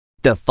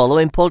The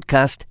following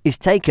podcast is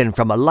taken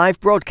from a live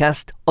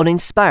broadcast on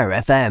Inspire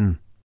FM.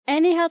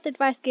 Any health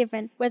advice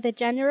given, whether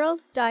general,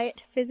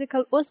 diet,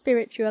 physical or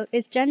spiritual,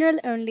 is general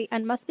only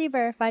and must be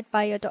verified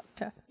by your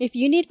doctor. If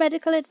you need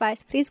medical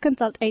advice, please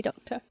consult a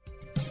doctor.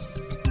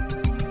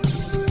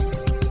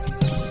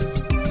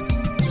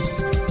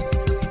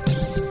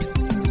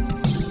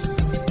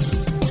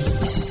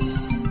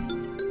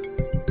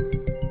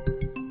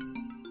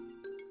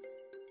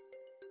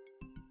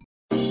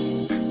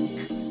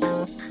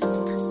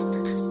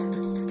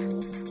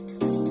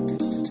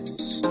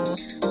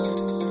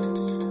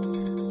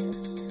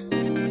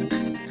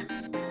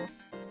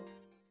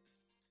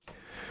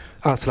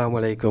 Assalamu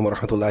alaikum wa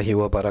rahmatullahi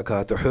wa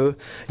barakatuhu.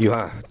 You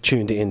are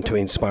tuned in to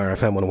Inspire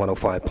FM on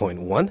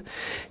 105.1.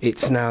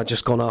 It's now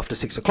just gone after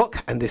 6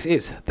 o'clock, and this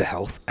is the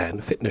Health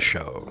and Fitness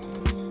Show.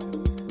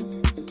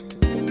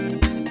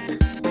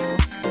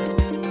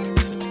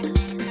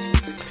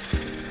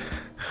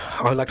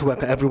 I would like to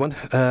welcome everyone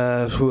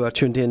who are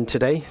tuned in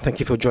today. Thank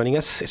you for joining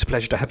us. It's a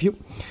pleasure to have you.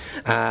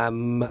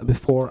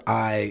 Before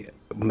I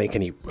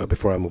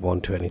move on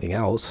to anything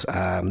else,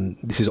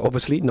 this is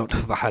obviously not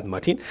Fahad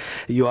Martin.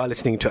 You are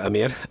listening to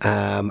Amir.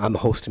 I'm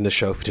hosting the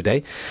show for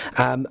today.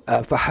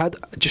 Fahad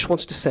just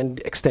wants to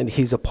extend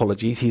his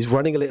apologies. He's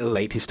running a little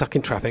late. He's stuck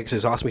in traffic, so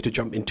he's asked me to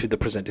jump into the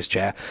presenter's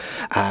chair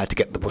to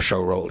get the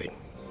show rolling.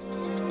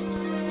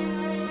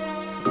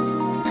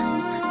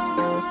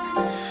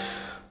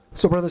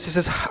 So, brothers and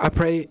sisters, I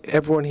pray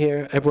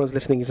everyone's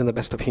listening is in the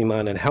best of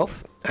Iman and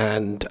health,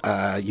 and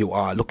you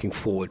are looking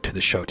forward to the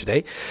show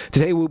today.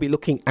 Today we'll be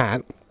looking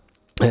at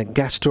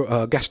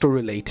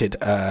gastro-related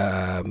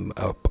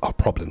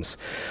problems.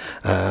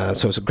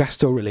 So it's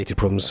gastro-related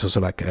problems, so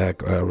like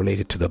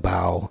related to the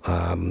bowel,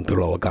 the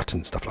lower gut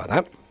and stuff like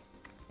that.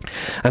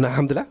 And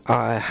alhamdulillah,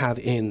 I have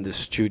in the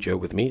studio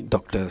with me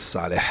Dr.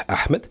 Saleh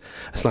Ahmed.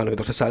 Assalamu alaikum,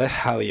 Dr. Saleh,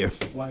 how are you?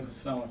 Wa alaikum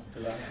assalam wa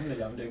rahmatullah.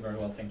 Alhamdulillah, I'm doing very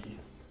well, thank you.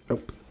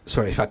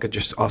 Sorry, if I could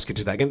just ask you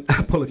to do that again.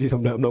 Apologies,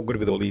 I'm not good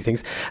with all these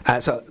things.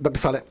 So, Dr.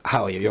 Saleh,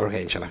 how are you? You're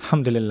okay, inshallah.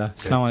 Alhamdulillah.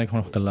 Assalamu alaikum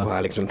wa rahmatullah.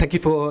 Wa alaikum. Thank you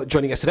for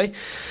joining us today.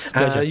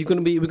 We're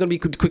going to be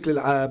quickly.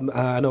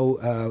 I know,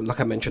 like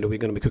I mentioned, we're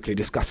going to be quickly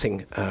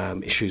discussing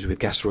issues with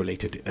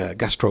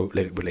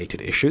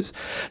gastro-related issues.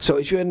 So,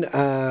 if you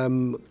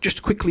can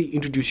just quickly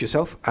introduce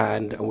yourself,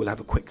 and we'll have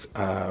a quick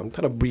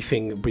kind of brief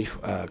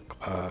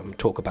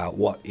talk about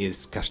what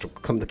is gastro.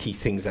 Some of the key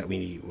things that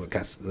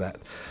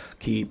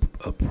key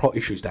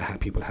issues that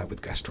people have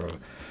with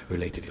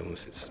gastro-related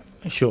illnesses.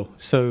 Sure.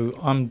 So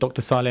I'm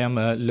Dr. Saleh. I'm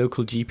a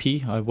local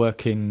GP. I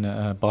work in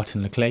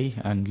Barton le Clay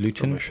and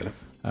Luton,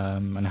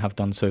 and I have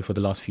done so for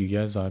the last few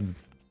years. I'm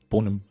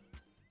born and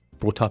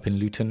brought up in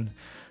Luton.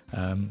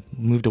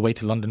 Moved away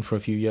to London for a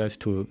few years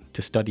to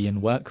study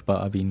and work,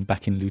 but I've been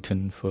back in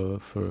Luton for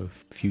a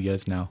few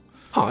years now.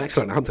 Oh,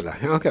 excellent. Alhamdulillah.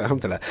 Okay,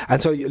 alhamdulillah.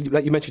 And so,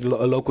 like you mentioned,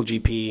 a local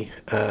GP.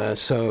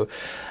 So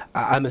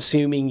I'm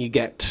assuming you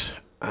get...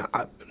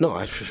 I don't know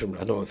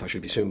if I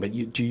should be assuming, but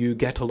do you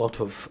get a lot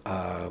of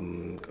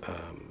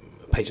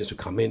patients who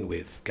come in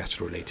with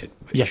gastro-related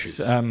issues?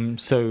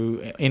 Yes. So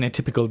in a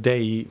typical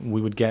day,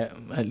 we would get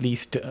at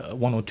least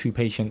one or two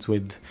patients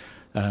with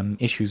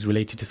issues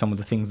related to some of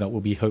the things that we'll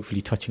be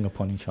hopefully touching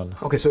upon, inshallah.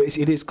 Okay, so it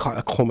is quite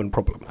a common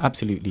problem.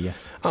 Absolutely,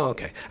 yes. Oh,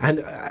 okay.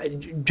 And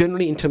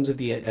generally, in terms of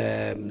the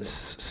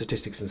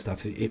statistics and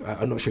stuff,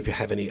 I'm not sure if you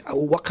have any.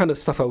 What kind of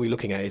stuff are we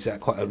looking at? Is that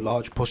quite a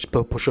large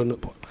proportion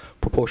of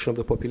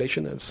the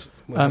population that's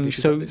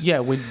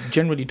we're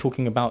generally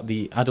talking about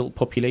the adult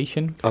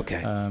population.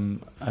 Okay.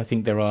 I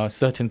think there are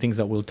certain things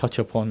that we'll touch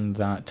upon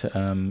that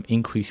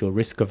increase your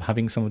risk of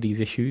having some of these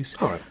issues.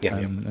 All right. Yeah.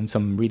 And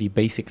some really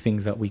basic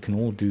things that we can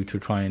all do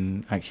to try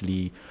and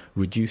actually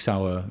reduce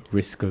our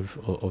risk of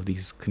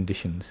these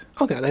conditions.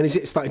 Okay. And is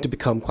it starting to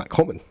become quite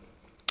common?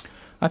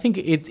 I think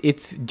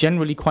it's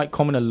generally quite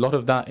common. A lot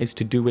of that is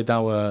to do with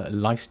our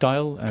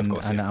lifestyle and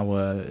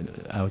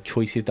our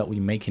choices that we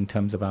make in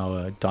terms of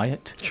our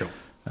diet. Sure.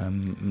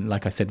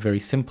 Like I said,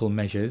 very simple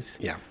measures.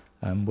 Yeah.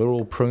 We're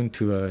all prone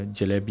to a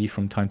jalebi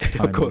from time to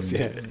time. Of course,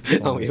 yeah.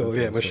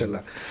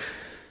 Mashallah.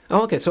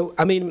 Okay, so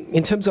I mean,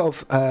 in terms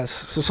of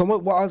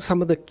what are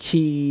some of the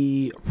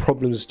key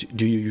problems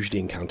do you usually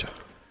encounter?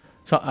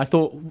 So I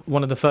thought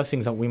one of the first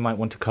things that we might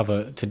want to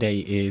cover today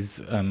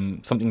is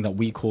something that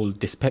we call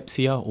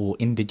dyspepsia or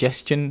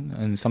indigestion,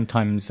 and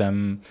sometimes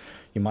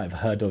you might have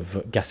heard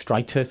of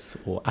gastritis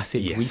or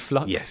acid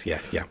reflux.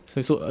 Yes. So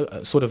it's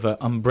sort of an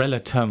umbrella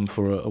term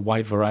for a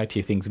wide variety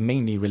of things,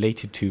 mainly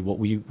related to what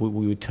we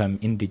would term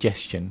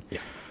indigestion.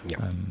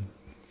 Yeah.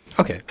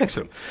 Okay,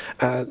 excellent.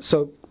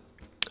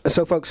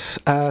 So folks,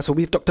 so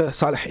we have Dr.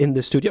 Saleh in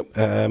the studio.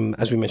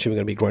 As we mentioned, we're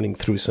going to be running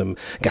through some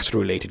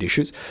gastro-related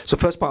issues. So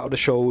first part of the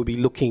show, we'll be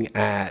looking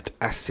at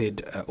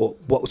acid, or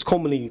what was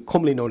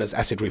commonly known as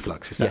acid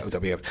reflux. Is that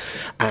what we have?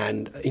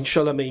 And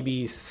inshallah,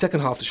 maybe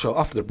second half of the show,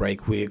 after the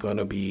break, we're going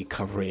to be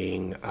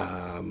covering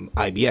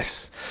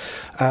IBS.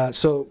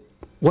 So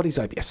what is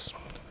IBS?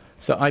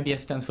 So IBS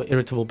stands for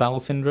irritable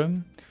bowel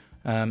syndrome.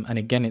 And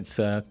again, it's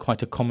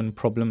quite a common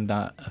problem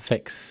that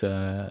affects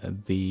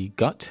the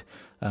gut.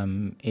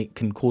 It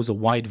can cause a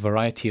wide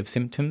variety of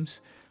symptoms,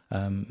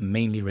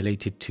 mainly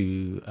related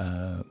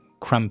to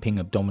cramping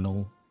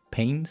abdominal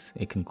pains.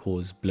 It can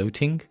cause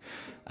bloating,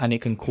 and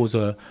it can cause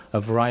a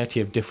variety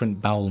of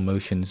different bowel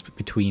motions.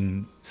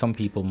 Between some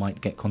people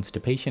might get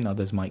constipation,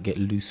 others might get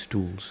loose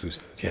stools.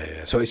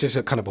 Yeah. So it's just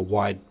a kind of a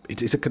wide. It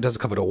does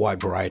cover a wide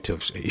variety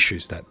of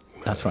issues that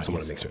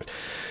someone makes it.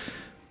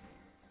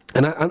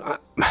 And I,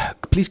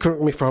 please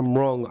correct me if I'm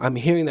wrong. I'm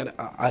hearing that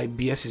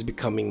IBS is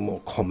becoming more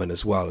common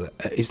as well.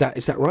 Is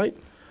that right?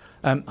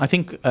 I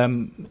think,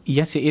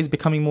 yes, it is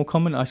becoming more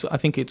common. I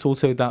think it's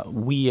also that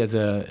we as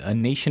a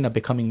nation are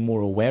becoming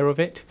more aware of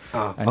it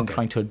and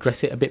trying to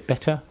address it a bit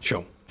better.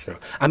 Sure.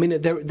 I mean,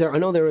 I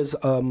know there is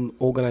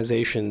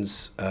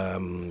organizations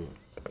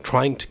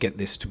trying to get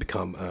this to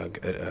become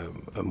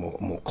a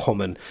more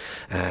common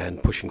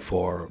and pushing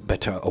for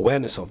better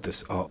awareness of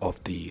this,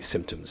 of the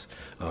symptoms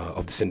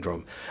of the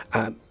syndrome.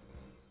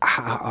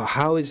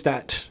 How is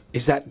that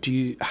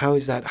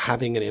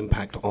having an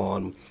impact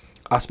on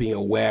us being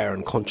aware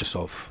and conscious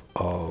of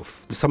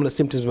some of the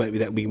symptoms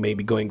that we may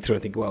be going through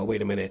and think, well,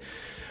 wait a minute,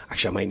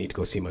 actually I might need to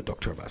go see my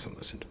doctor about some of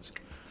those symptoms?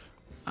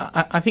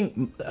 I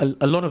think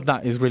a lot of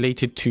that is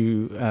related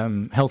to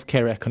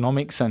healthcare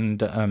economics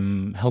and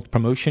health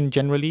promotion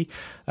generally.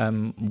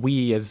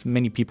 We, as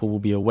many people will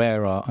be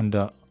aware, are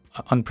under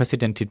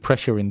unprecedented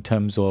pressure in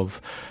terms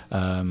of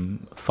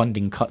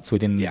funding cuts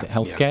within the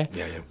healthcare.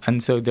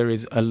 And so there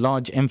is a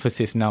large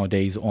emphasis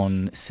nowadays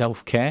on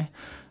self-care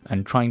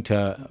and trying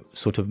to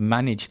sort of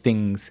manage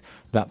things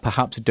that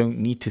perhaps don't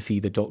need to see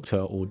the doctor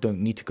or don't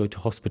need to go to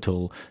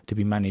hospital to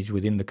be managed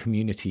within the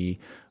community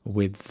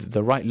with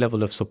the right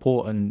level of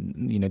support.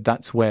 And,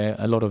 that's where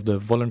a lot of the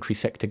voluntary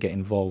sector get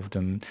involved.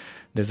 And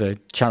there's a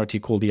charity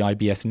called the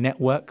IBS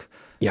Network.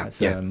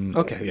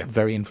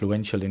 Very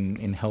influential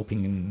in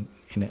helping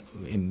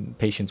in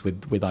patients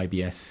with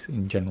IBS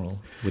in general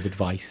with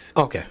advice.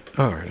 Okay.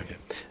 All right. Okay.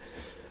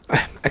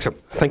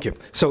 Excellent. Thank you.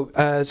 So,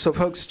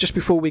 folks, just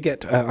before we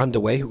get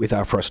underway with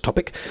our first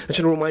topic, I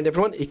just want to remind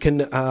everyone you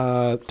can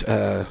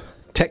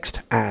text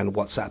and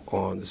WhatsApp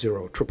on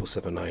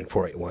 07779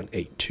 481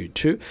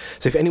 822.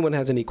 So if anyone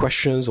has any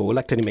questions or would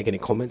like to make any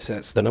comments,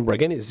 that's the number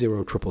again is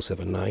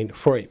 07779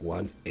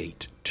 481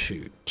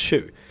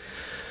 822.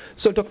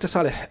 So, Dr.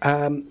 Saleh,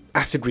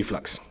 acid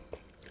reflux.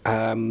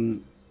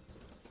 What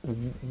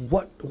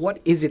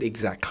is it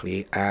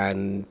exactly,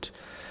 and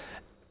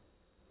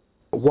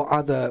what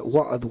are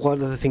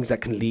the things that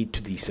can lead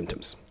to these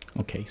symptoms?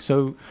 Okay,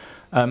 so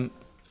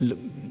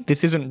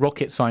this isn't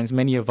rocket science.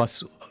 Many of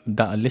us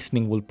that are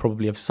listening will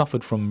probably have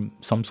suffered from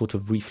some sort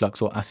of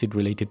reflux or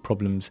acid-related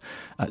problems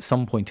at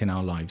some point in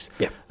our lives.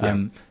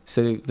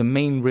 So the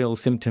main real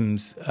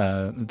symptoms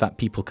that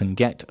people can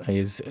get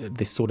is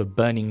this sort of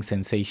burning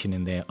sensation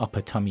in their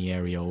upper tummy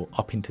area or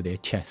up into their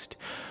chest.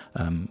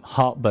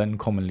 Heartburn,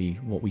 commonly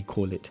what we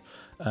call it.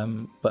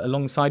 But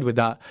alongside with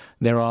that,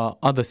 there are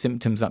other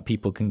symptoms that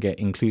people can get,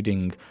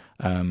 including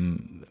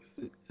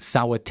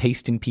sour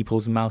taste in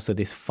people's mouth, so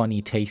this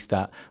funny taste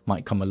that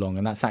might come along,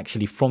 and that's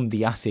actually from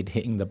the acid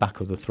hitting the back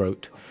of the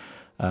throat.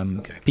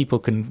 People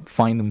can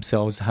find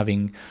themselves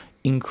having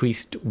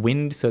increased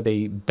wind, so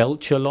they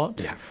belch a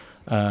lot.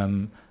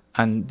 And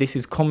this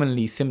is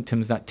commonly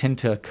symptoms that tend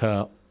to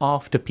occur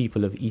after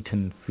people have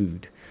eaten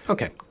food.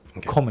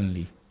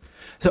 Commonly.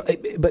 So,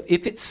 but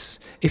if it's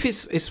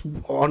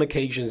on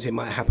occasions, it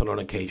might happen on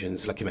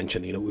occasions, like you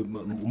mentioned.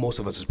 Most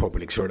of us is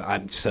probably experienced.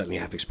 I certainly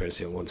have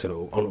experienced it once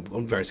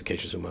on various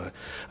occasions in my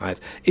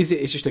life.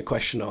 It's just a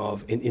question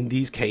of in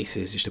these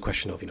cases, just a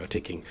question of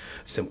taking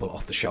simple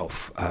off the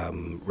shelf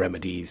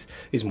remedies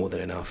is more than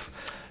enough.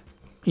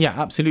 Yeah,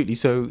 absolutely.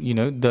 So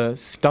the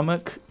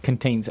stomach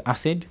contains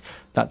acid.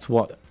 That's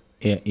what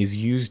is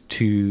used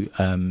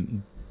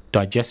to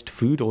digest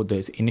food, or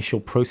the initial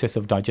process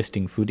of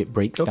digesting food. It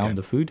breaks down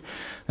the food,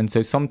 and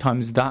so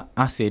sometimes that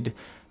acid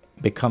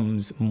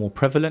becomes more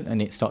prevalent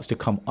and it starts to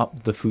come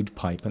up the food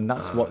pipe, and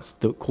that's what's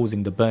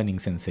causing the burning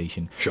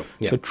sensation.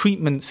 So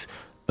treatments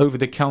over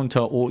the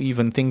counter, or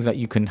even things that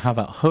you can have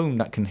at home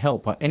that can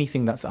help, are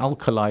anything that's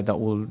alkali that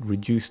will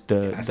reduce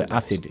the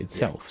acid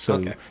itself.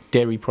 So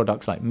dairy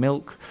products like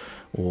milk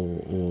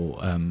or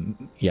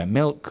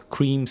milk,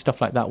 cream, stuff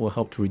like that will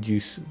help to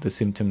reduce the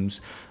symptoms.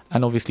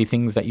 And obviously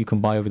things that you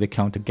can buy over the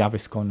counter,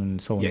 Gaviscon and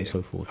so on and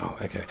so forth.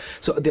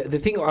 So the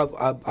thing I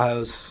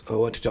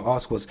wanted to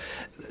ask was,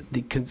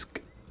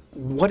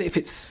 what if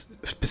it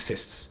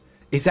persists?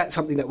 Is that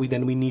something that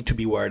we need to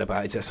be worried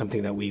about? Is that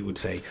something that we would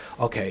say,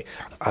 okay,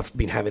 I've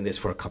been having this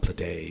for a couple of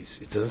days,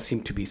 it doesn't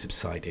seem to be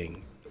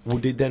subsiding?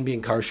 Would it then be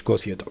encouraged to go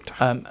see a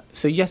doctor?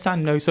 So yes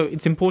and no. So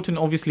it's important,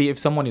 obviously, if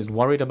someone is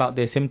worried about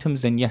their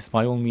symptoms, then yes,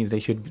 by all means,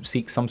 they should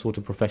seek some sort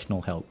of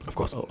professional help. Of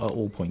course, at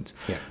all points.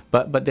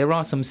 But there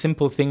are some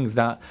simple things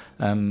that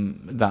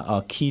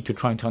are key to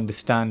trying to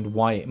understand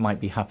why it might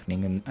be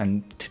happening,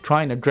 and to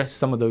try and address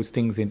some of those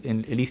things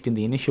in at least in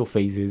the initial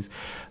phases.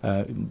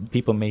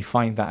 People may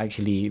find that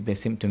actually their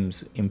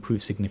symptoms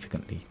improve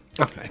significantly.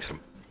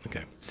 Excellent.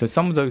 So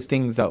some of those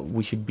things that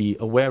we should be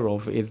aware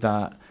of is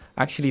that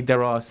actually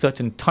there are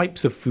certain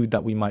types of food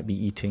that we might be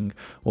eating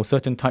or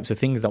certain types of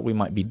things that we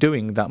might be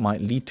doing that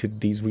might lead to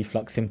these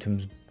reflux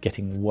symptoms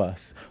getting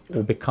worse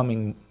or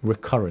becoming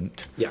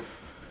recurrent. Yeah.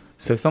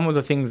 So some of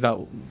the things that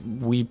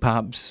we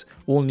perhaps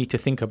all need to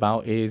think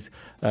about is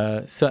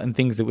certain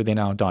things that within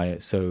our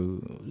diet. So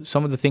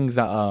some of the things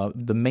that are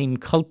the main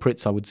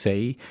culprits, I would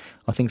say,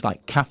 are things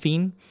like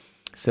caffeine.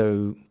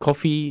 So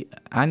coffee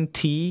and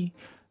tea,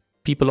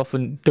 people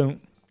often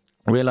don't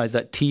realize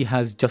that tea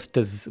has just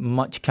as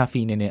much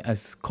caffeine in it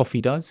as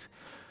coffee does.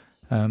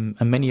 And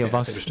many of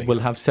us will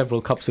have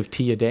several cups of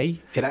tea a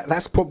day. Yeah,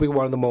 that's probably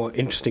one of the more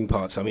interesting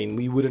parts. I mean,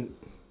 we wouldn't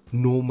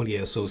normally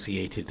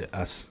associated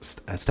as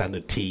a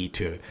standard tea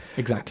to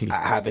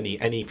have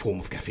any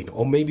form of caffeine,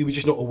 or maybe we're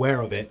just not aware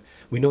of it.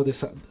 We know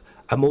this,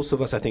 and most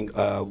of us, I think,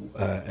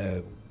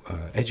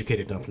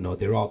 educated enough to know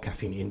there are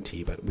caffeine in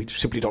tea, but we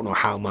simply don't know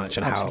how much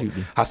and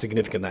how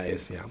significant that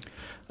is. Yeah.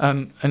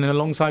 And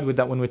alongside with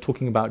that, when we're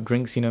talking about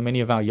drinks,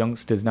 many of our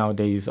youngsters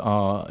nowadays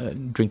are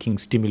drinking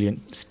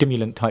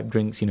stimulant type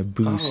drinks,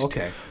 Boost,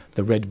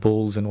 the Red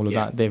Bulls and all of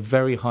that. They're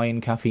very high in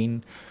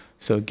caffeine.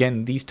 So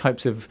again, these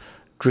types of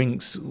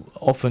drinks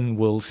often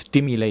will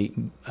stimulate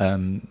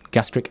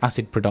gastric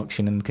acid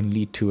production and can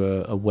lead to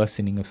a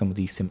worsening of some of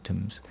these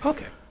symptoms.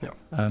 Okay. Yeah.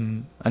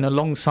 And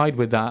alongside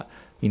with that,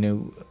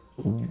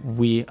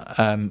 we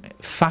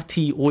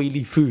fatty,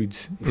 oily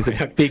foods is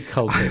a big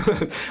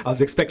culprit. I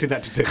was expecting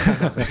that to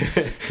turn up.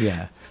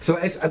 Yeah. So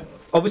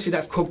obviously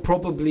that's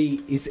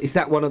probably is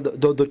that one of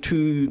the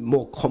two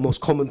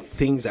most common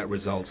things that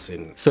results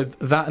in. So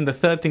that, and the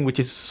third thing, which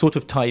is sort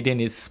of tied in,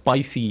 is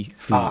spicy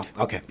food.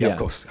 Okay. Yeah. Of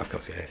course.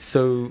 Yeah.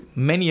 So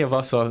many of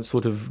us are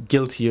sort of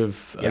guilty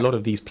of a lot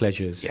of these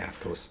pleasures. Yeah. Of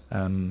course.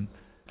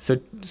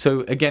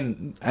 So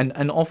again,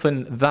 and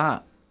often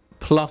that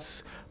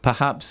plus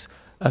perhaps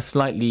a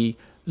slightly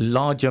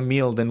larger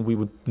meal than we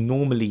would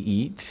normally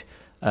eat,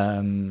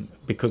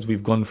 because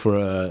we've gone for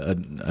a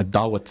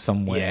dawat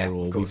somewhere,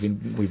 or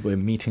we're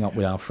meeting up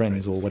with our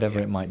friends or whatever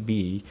it might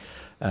be,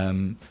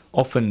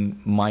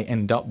 often might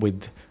end up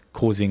with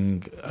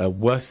causing a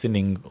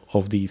worsening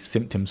of these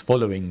symptoms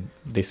following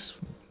this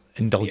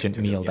indulgent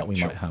meal that we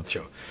might have.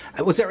 Sure.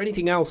 And was there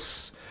anything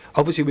else?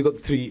 Obviously, we've got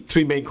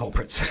three main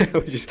culprits,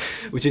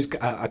 which is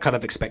kind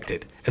of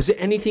expected. Is there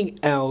anything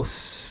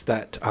else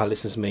that our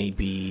listeners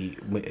maybe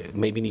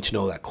need to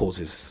know that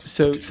causes?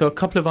 So a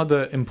couple of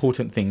other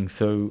important things.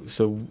 So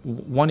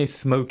one is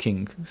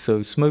smoking.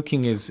 So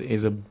smoking is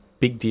a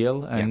big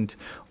deal, and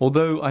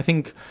although I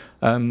think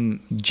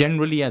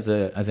generally as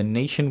a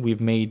nation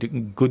we've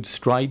made good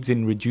strides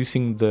in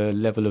reducing the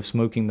level of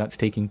smoking that's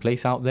taking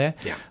place out there.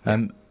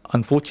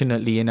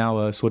 Unfortunately, in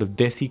our sort of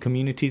Desi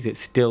communities, it's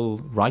still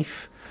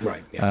rife.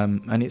 Right. Yeah.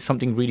 And it's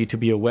something really to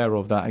be aware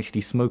of, that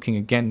actually smoking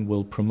again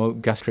will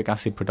promote gastric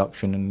acid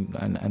production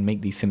and make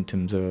these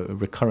symptoms a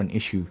recurrent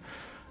issue.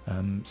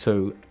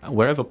 So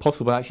wherever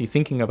possible, actually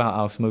thinking about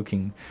our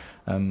smoking,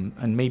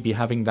 and maybe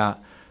having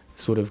that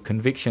sort of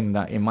conviction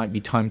that it might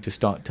be time to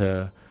start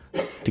to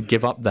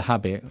give up the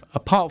habit.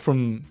 Apart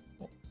from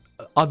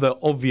other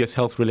obvious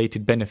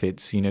health-related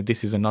benefits,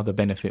 this is another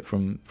benefit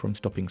from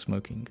stopping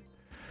smoking.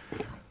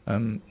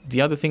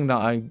 The other thing that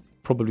I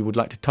probably would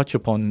like to touch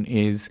upon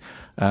is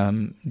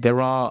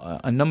there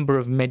are a number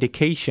of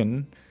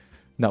medication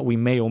that we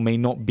may or may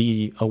not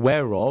be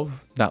aware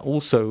of that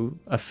also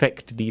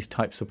affect these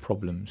types of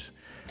problems.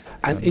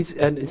 And is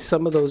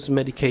some of those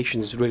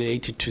medications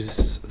related to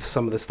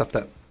some of the stuff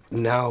that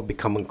now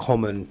become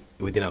uncommon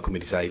within our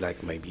community,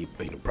 like maybe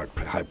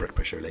high blood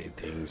pressure related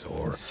things,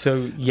 or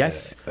so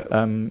yes.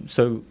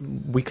 So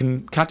we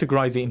can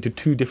categorize it into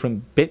two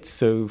different bits.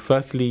 So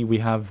firstly, we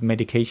have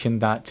medication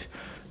that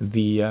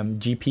the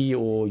GP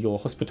or your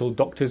hospital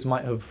doctors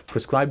might have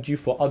prescribed you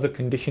for other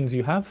conditions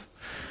you have.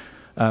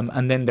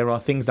 And then there are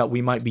things that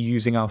we might be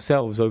using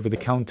ourselves over the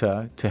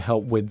counter to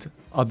help with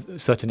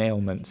certain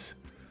ailments.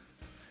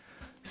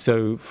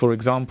 So, for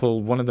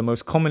example, one of the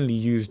most commonly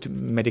used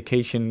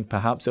medication,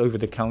 perhaps over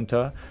the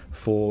counter,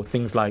 for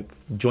things like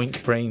joint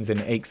sprains and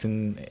aches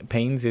and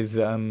pains is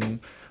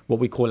what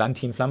we call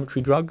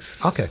anti-inflammatory drugs.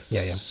 Okay,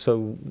 yeah.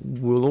 So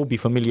we'll all be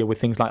familiar with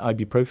things like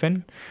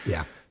ibuprofen.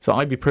 Yeah. So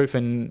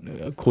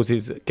ibuprofen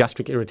causes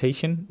gastric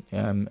irritation,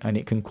 and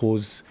it can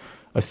cause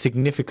a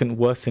significant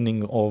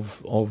worsening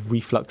of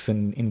reflux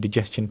and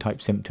indigestion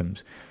type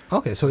symptoms.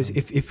 Okay, so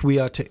if we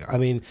are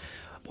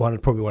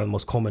probably one of the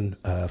most common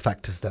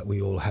factors that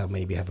we all have,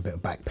 maybe have a bit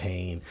of back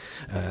pain.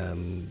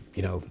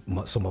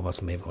 Some of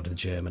us may have gone to the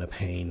gym and a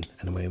pain,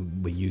 and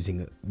we're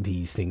using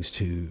these things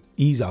to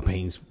ease our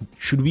pains.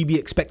 Should we be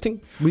expecting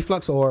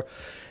reflux, or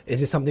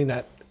is it something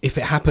that if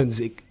it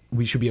happens,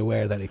 we should be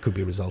aware that it could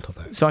be a result of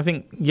that? So I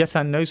think yes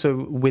and no. So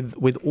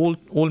with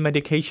all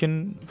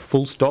medication,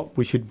 full stop,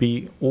 we should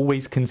be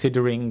always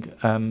considering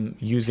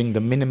using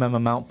the minimum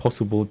amount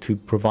possible to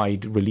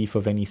provide relief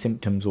of any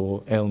symptoms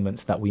or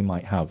ailments that we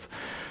might have.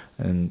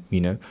 And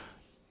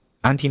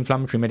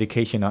anti-inflammatory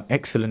medication are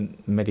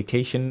excellent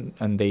medication,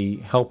 and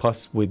they help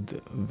us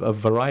with a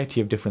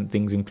variety of different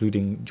things,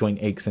 including joint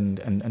aches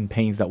and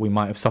pains that we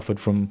might have suffered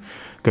from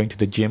going to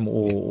the gym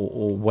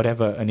or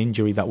whatever, an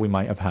injury that we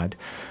might have had.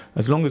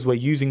 As long as we're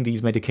using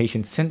these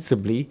medications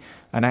sensibly,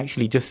 and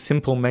actually just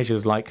simple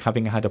measures like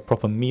having had a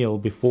proper meal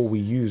before we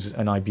use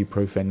an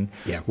ibuprofen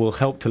will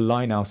help to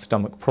line our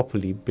stomach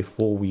properly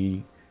before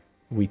we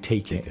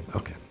take it.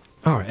 Okay.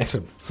 All right,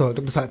 excellent. So,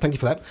 Dr. Saleh, thank you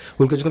for that.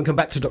 We're just going to come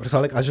back to Dr.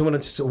 Saleh. I just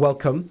wanted to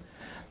welcome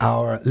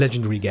our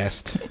legendary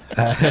guest,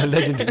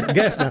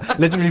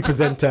 legendary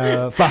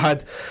presenter,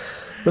 Fahad.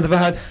 Brother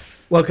Fahad,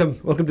 welcome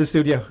to the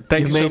studio.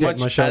 Thank you so made much,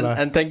 it, mashallah.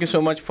 and thank you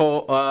so much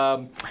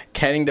for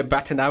carrying the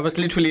baton. I was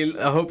literally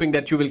hoping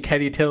that you will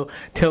carry till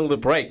the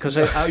break, because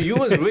you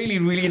was really,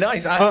 really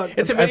nice.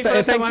 It's the very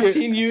first time I've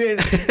seen you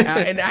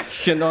in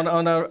action on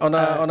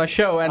a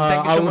show, and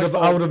thank you so much.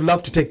 I would have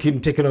loved to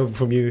taken over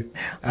from you.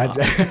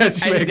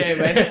 Any day,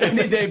 man.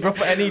 Any day, bro.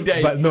 Any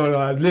day. But no,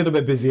 I'm a little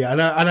bit busy,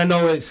 and I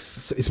know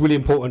it's really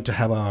important to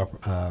have our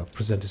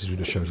presenters do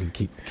the shows and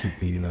keep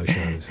leading those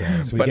shows.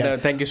 So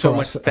thank you so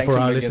much. Thanks for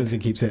our million. listeners. It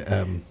keeps it.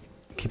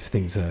 Keeps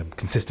things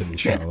consistent,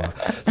 inshallah.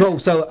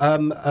 So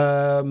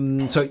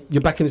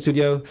you're back in the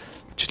studio.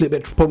 Just a little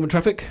bit of problem with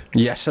traffic?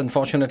 Yes,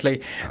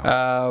 unfortunately.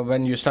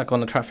 When you're stuck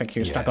on the traffic,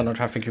 you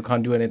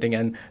can't do anything.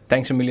 And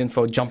thanks a million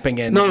for jumping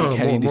in. No,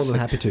 more than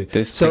happy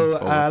to.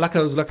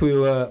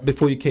 So,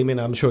 before you came in,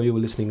 I'm sure you were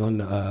listening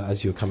on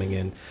as you were coming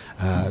in.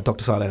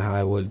 Dr. Saleh and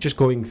I were just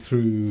going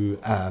through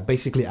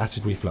basically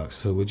acid reflux.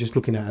 So we're just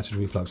looking at acid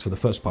reflux for the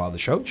first part of the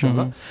show,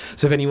 inshallah.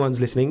 So if anyone's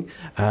listening,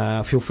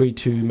 feel free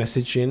to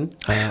message in.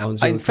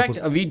 In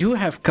fact, we do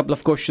have a couple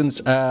of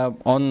questions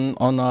on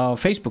our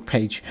Facebook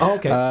page. Oh,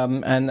 okay.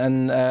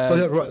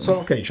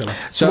 Okay, inshallah.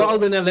 So what I'll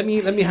do now, let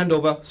me hand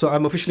over. So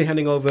I'm officially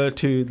handing over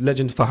to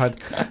legend Fahad.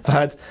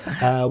 Fahad,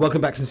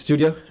 welcome back to the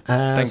studio.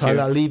 Thank you.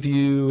 I'll leave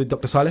you with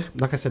Dr. Saleh.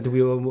 Like I said,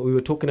 we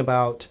were talking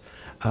about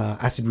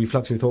acid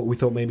reflux. We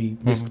thought maybe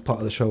this part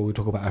of the show we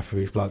talk about acid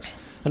reflux,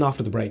 and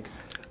after the break,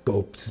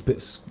 go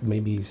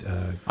maybe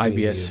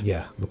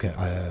IBS. Look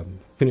at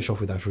finish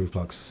off with acid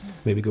reflux.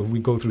 Maybe we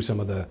go through some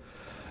of the.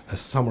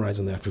 Summarize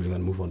on the after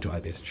and move on to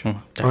IBS,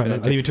 inshallah. All right, I'll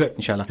leave you to it.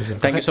 Inshallah.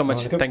 Thank you so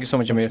much. Thank you so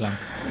much, Amir.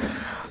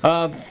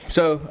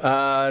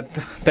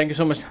 Thank you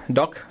so much,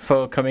 Doc,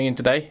 for coming in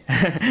today.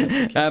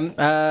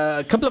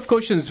 A couple of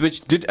questions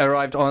which did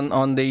arrive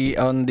on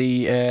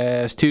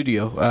the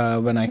studio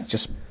when I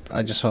just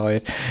saw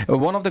it.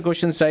 One of the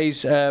questions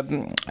says,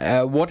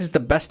 what is the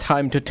best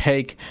time to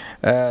take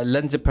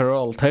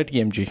Lansoprazole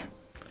 30 mg?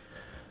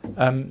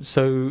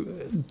 So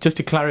just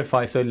to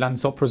clarify, so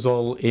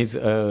lansoprazole is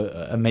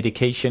a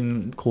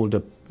medication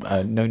called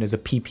known as a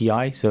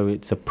PPI, so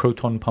it's a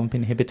proton pump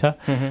inhibitor,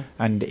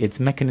 and its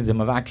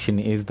mechanism of action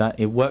is that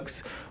it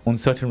works on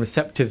certain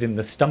receptors in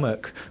the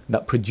stomach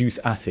that produce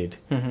acid.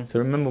 So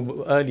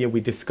remember earlier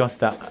we discussed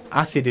that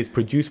acid is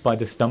produced by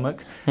the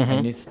stomach,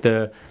 and it's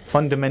the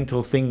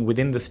fundamental thing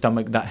within the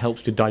stomach that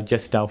helps to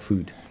digest our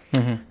food.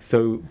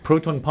 So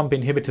proton pump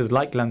inhibitors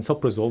like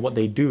lansoprazole, what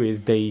they do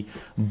is they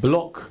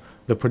block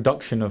the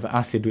production of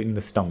acid in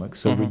the stomach,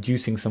 so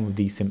reducing some of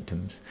these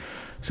symptoms.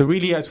 So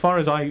really, as far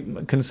as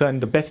I'm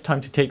concerned, the best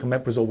time to take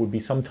omeprazole would be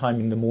sometime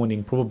in the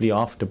morning, probably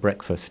after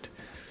breakfast.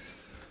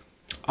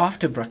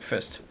 After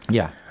breakfast?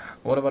 Yeah.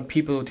 What about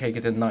people who take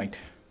it at night?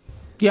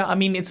 Yeah, I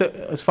mean,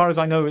 as far as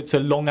I know, it's a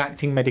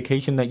long-acting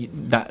medication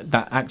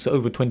that acts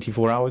over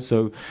 24 hours.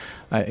 So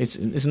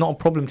it's not a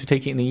problem to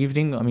take it in the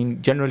evening. I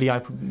mean, generally, I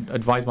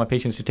advise my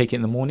patients to take it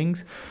in the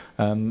mornings,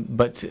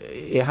 but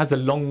it has a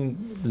long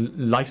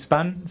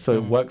lifespan, so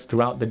it works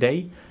throughout the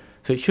day.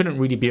 So it shouldn't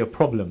really be a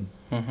problem.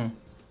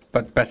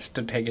 But best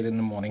to take it in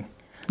the morning.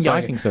 Yeah,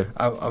 I think so.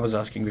 I was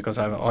asking because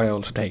I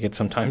also take it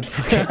sometimes.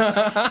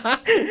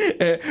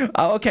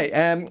 Okay.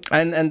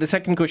 And the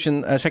second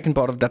question, second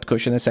part of that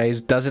question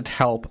says, does it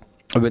help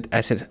with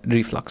acid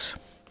reflux?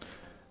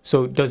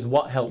 So does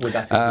what help with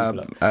acid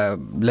reflux?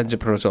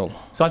 Lansoprazole.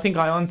 So I think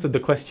I answered the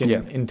question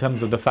in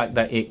terms of the fact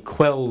that it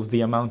quells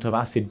the amount of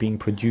acid being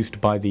produced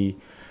by the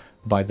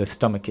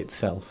stomach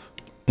itself.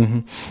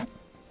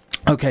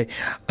 Okay.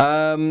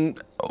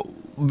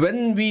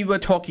 When we were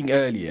talking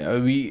earlier,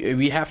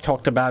 we have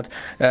talked about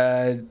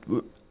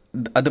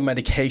other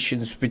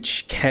medications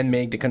which can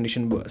make the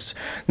condition worse.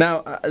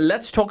 Now,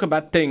 let's talk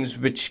about things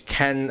which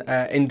can,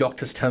 in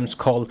doctors' terms,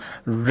 call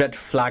red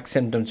flag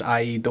symptoms,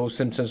 i.e. those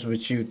symptoms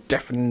which you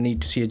definitely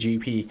need to see a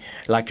GP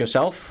like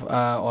yourself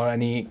or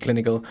any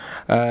clinical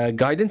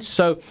guidance.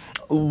 So,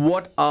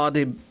 what are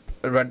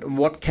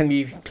what can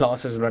we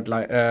class as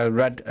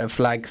red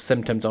flag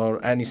symptoms,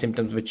 or any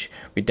symptoms which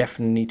we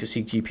definitely need to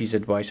seek GP's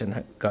advice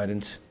and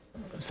guidance?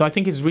 So I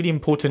think it's really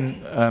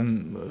important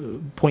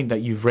point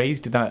that you've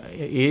raised, that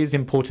it is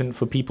important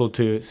for people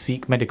to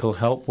seek medical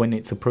help when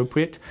it's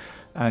appropriate.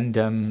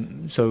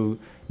 And so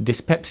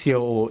dyspepsia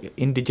or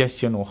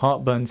indigestion or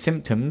heartburn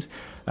symptoms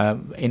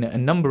in a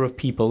number of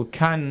people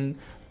can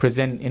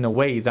present in a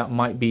way that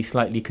might be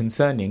slightly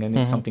concerning, and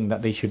it's something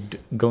that they should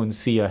go and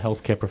see a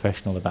healthcare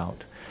professional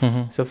about.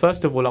 So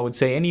first of all, I would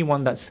say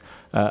anyone that's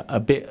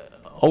a bit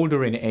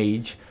older in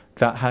age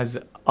that has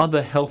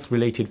other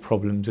health-related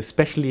problems,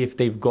 especially if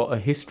they've got a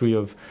history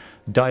of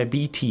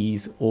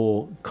diabetes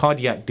or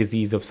cardiac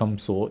disease of some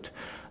sort,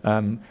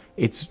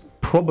 it's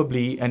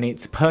probably and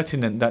it's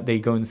pertinent that they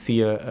go and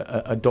see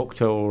a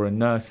doctor or a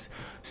nurse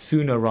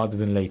sooner rather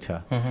than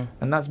later.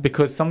 And that's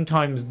because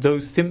sometimes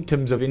those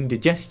symptoms of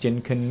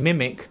indigestion can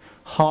mimic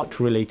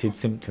heart-related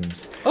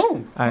symptoms.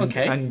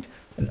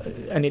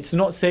 And it's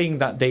not saying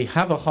that they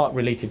have a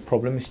heart-related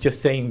problem, it's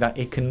just saying that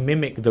it can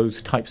mimic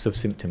those types of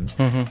symptoms.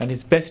 And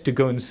it's best to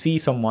go and see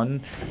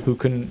someone who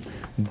can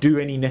do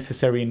any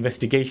necessary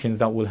investigations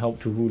that will help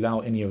to rule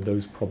out any of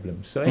those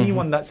problems. So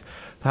anyone that's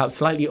perhaps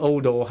slightly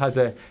older or has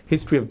a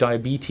history of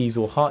diabetes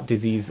or heart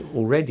disease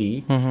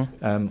already,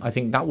 I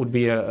think that would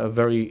be a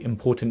very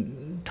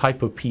important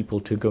type of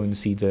people to go and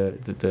see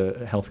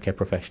the healthcare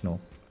professional.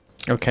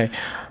 Okay.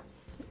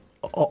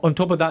 On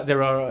top of that,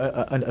 there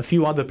are a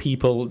few other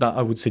people that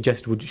I would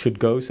suggest should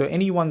go. So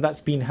anyone that's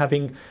been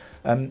having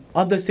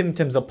other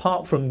symptoms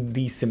apart from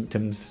these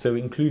symptoms, so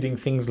including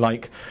things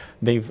like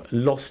they've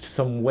lost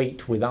some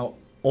weight without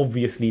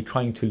obviously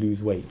trying to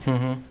lose weight.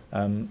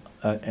 And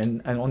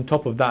on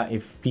top of that,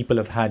 if people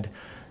have had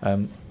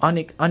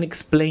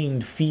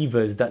unexplained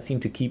fevers that seem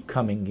to keep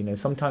coming, you know,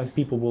 sometimes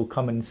people will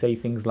come and say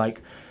things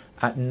like,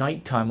 at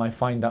night time, I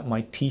find that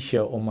my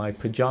t-shirt or my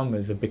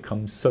pajamas have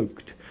become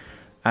soaked.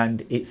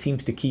 And it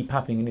seems to keep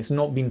happening, and it's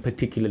not been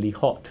particularly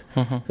hot.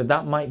 So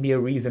that might be a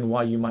reason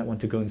why you might want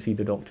to go and see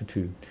the doctor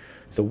too.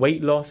 So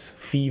weight loss,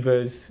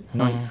 fevers,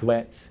 night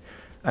sweats.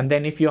 And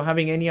then if you're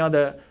having any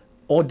other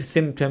odd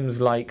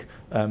symptoms like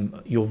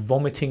you're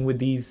vomiting with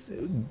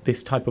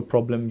this type of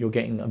problem, you're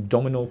getting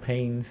abdominal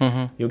pains,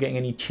 you're getting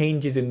any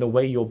changes in the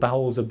way your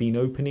bowels have been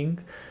opening,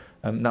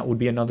 that would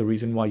be another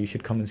reason why you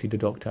should come and see the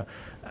doctor.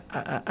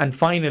 And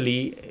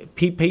finally,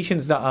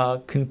 patients that are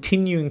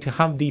continuing to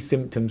have these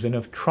symptoms and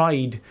have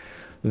tried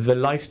the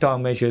lifestyle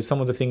measures,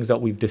 some of the things that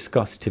we've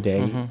discussed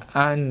today,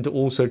 and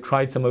also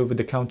tried some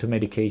over-the-counter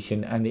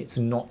medication, and it's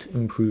not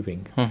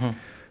improving.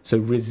 So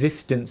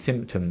resistant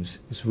symptoms,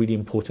 it's really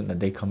important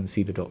that they come and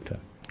see the doctor.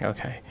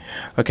 Okay.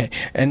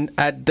 And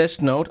at this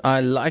note,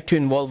 I like to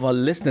involve our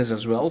listeners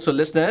as well. So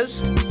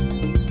listeners,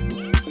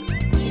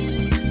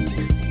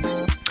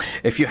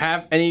 if you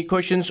have any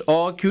questions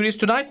or queries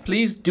tonight,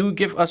 please do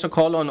give us a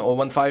call on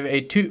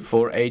 01582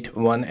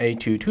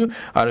 481822.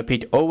 I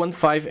repeat,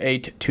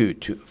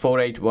 01582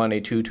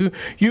 481822.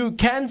 You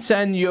can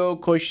send your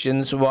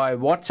questions via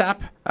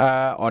WhatsApp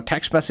or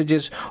text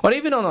messages, or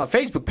even on our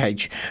Facebook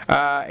page.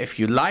 If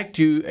you'd like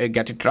to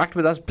interact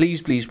with us,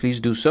 please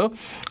do so.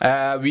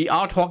 We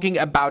are talking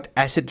about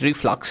acid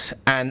reflux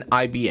and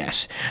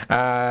IBS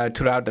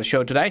throughout the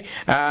show today.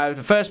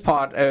 The first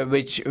part,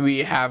 which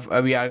we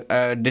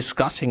are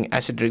discussing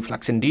acid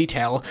reflux in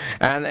detail,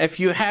 and if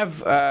you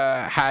have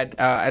had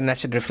an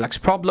acid reflux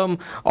problem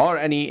or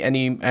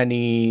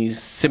any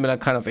similar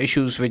kind of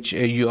issues which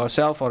you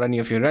yourself or any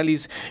of your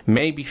relatives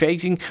may be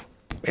facing,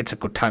 it's a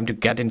good time to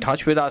get in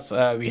touch with us.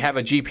 We have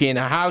a GP in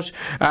our house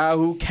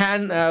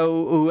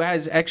who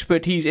has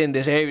expertise in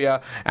this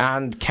area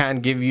and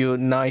can give you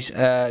nice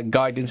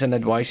guidance and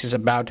advices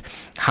about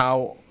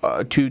how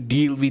to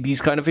deal with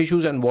these kind of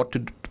issues and what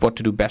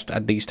to do best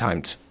at these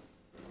times.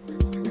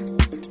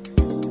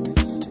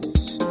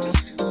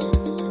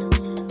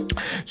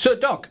 So,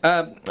 Doc,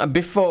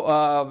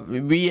 before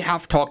we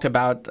have talked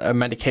about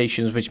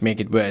medications which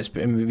make it worse.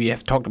 We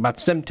have talked about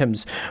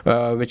symptoms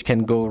which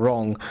can go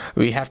wrong.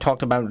 We have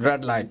talked about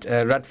red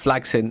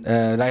flag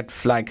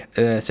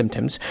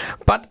symptoms.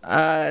 But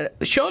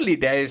surely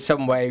there is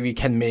some way we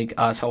can make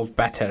ourselves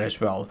better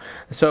as well.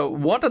 So,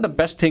 what are the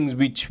best things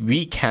which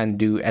we can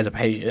do as a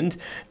patient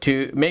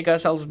to make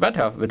ourselves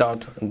better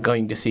without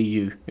going to see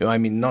you? I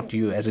mean, not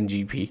you as a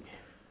GP.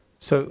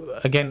 So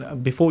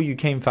again, before you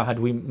came, Fahad,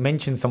 we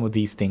mentioned some of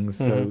these things.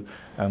 So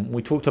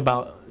we talked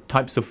about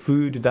types of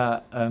food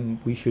that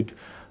we should,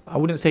 I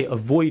wouldn't say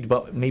avoid,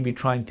 but maybe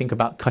try and think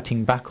about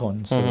cutting back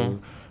on. So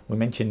we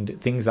mentioned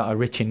things that are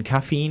rich in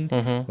caffeine.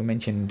 We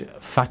mentioned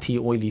fatty,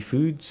 oily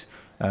foods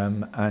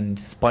and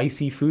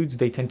spicy foods.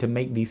 They tend to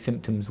make these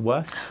symptoms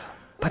worse.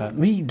 But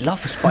we love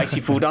spicy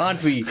food,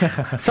 aren't we?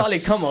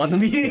 Solid, come on.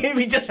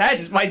 We just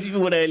had spicy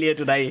food earlier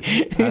today.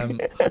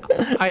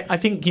 I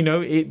think,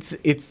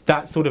 it's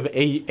that sort of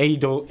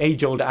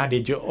age-old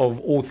adage of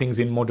all things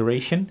in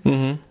moderation.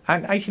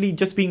 And actually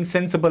just being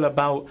sensible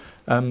about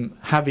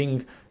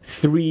having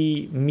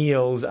 3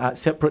 meals at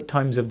separate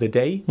times of the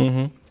day.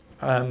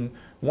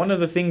 One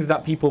of the things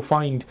that people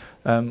find,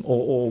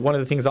 or one of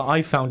the things that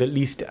I found, at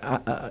least,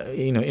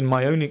 in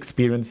my own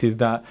experience, is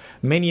that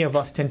many of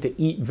us tend to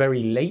eat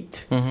very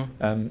late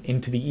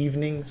into the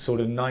evening,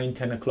 sort of 9,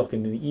 10 o'clock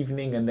in the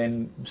evening, and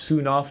then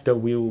soon after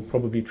we'll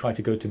probably try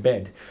to go to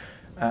bed.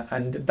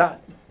 And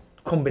that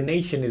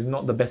combination is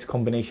not the best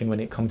combination when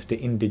it comes to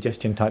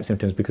indigestion type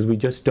symptoms, because we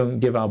just don't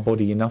give our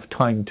body enough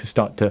time to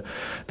start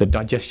the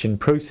digestion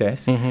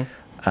process.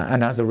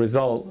 And as a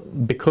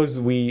result, because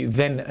we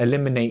then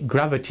eliminate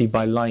gravity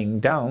by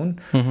lying down,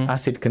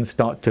 acid can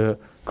start to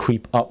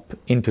creep up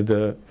into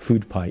the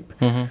food pipe.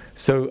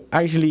 So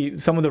actually,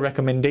 some of the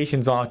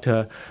recommendations are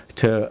to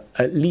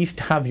at least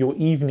have your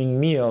evening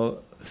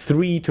meal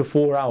 3 to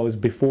 4 hours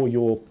before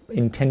your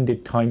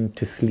intended time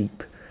to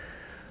sleep.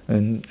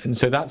 And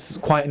so that's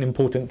quite an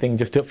important thing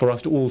for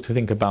us all to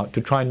think about,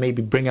 to try and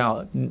maybe bring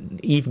out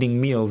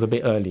evening meals a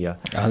bit earlier.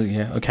 Oh,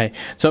 yeah, okay.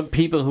 So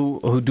people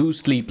who do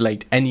sleep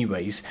late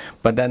anyways,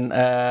 but then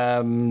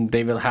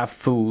they will have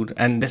food,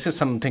 and this is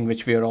something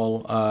which we are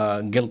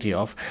all guilty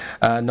of,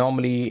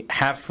 normally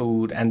have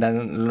food and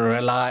then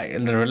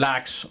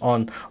relax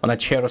on a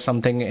chair or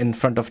something in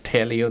front of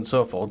telly and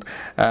so forth.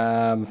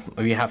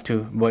 We have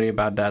to worry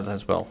about that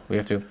as well. We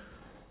have to.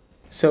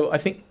 So I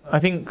think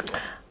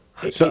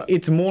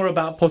it's more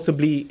about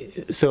possibly,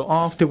 so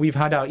after we've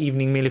had our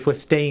evening meal, if we're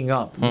staying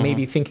up,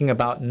 maybe thinking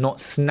about not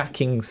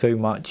snacking so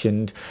much,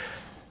 and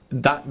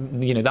that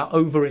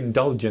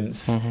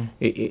overindulgence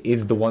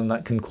is the one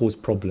that can cause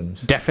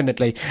problems.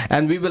 Definitely.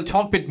 And we will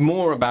talk a bit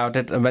more about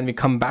it when we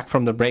come back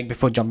from the break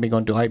before jumping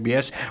onto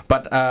IBS.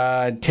 But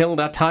till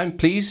that time,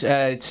 please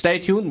stay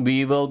tuned.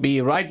 We will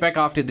be right back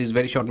after these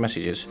very short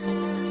messages.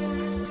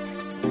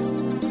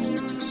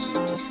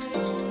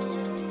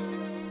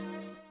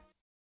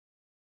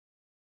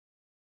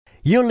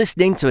 You're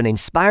listening to an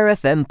Inspire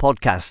FM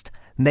podcast,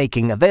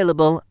 making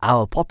available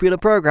our popular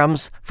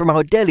programs from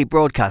our daily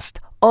broadcast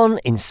on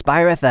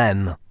Inspire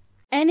FM.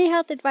 Any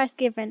health advice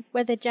given,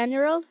 whether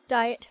general,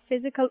 diet,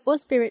 physical or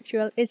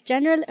spiritual, is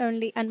general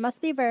only and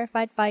must be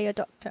verified by your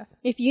doctor.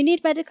 If you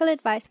need medical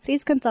advice,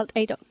 please consult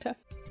a doctor.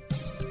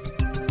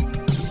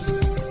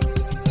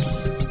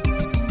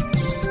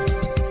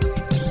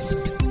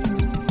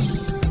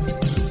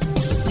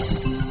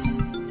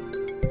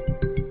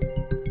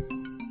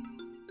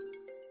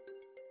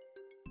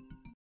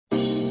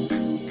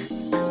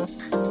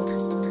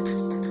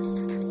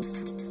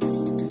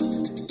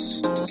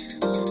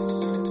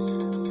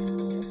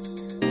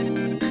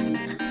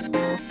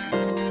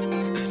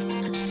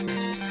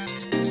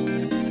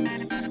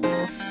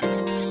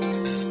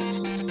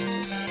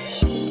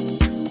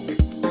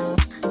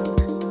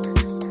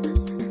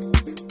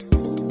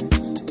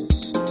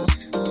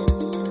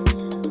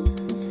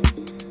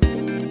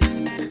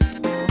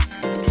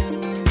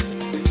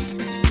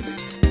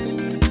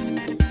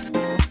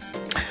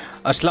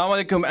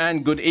 Assalamu alaikum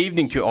and good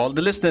evening to all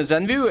the listeners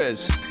and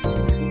viewers.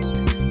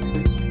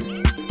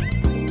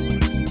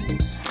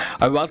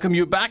 I welcome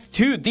you back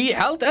to the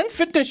Health and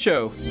Fitness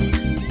Show.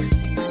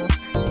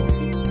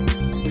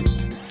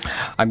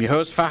 I'm your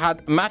host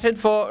Fahad Matin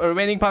for the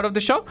remaining part of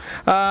the show,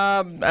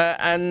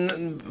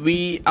 and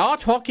we are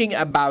talking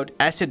about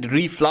acid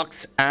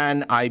reflux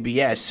and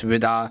IBS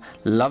with our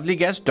lovely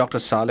guest Dr.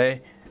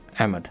 Saleh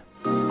Ahmed.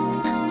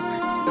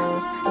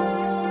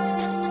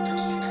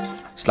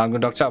 Assalamu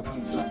alaikum, Dr. Saab.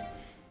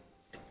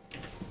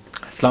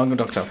 Assalamu alaikum,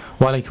 Dr. Saab.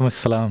 Wa alaikum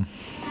assalam.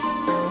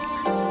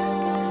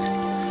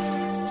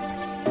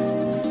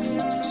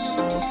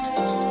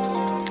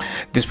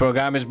 This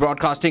program is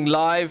broadcasting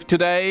live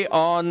today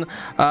on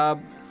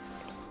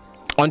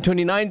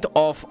 29th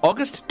of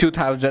August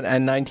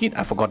 2019.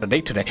 I forgot the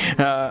date today.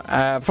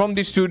 From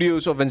the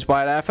studios of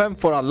Inspire FM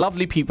for our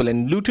lovely people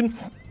in Luton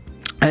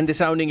and the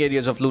surrounding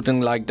areas of Luton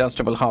like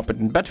Dunstable, Harpeth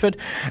and Bedford,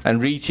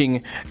 and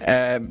reaching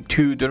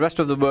to the rest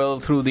of the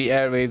world through the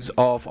airwaves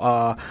of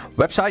our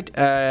website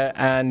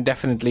and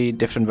definitely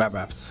different web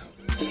apps.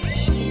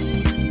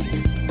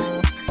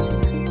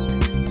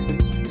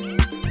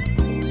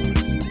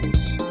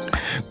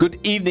 Good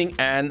evening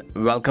and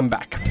welcome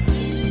back.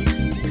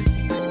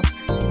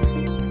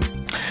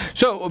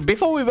 So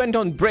before we went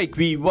on break,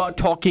 we were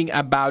talking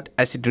about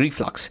acid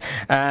reflux,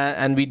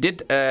 and we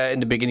did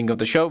in the beginning of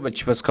the show,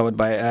 which was covered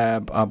by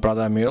our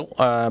brother Amir,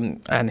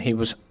 and he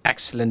was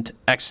excellent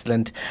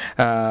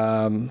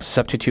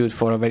substitute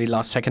for a very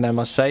last second, I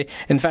must say.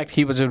 In fact,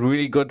 he was a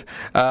really good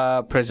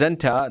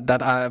presenter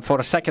that for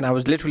a second I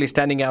was literally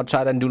standing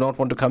outside and do not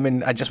want to come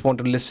in. I just want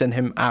to listen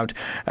him out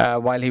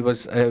while he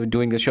was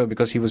doing the show,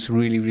 because he was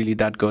really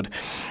that good,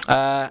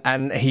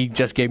 and he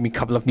just gave me a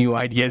couple of new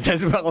ideas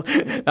as well,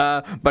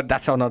 but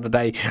that's another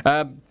day.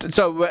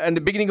 So in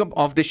the beginning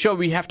of the show,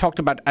 we have talked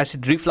about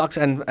acid reflux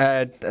and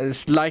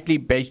slightly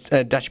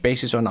touch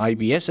basis on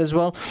IBS as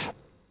well.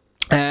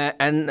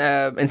 And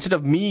instead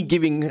of me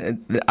giving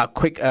a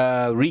quick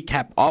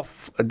recap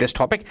of this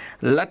topic,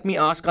 let me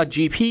ask our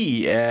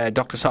GP,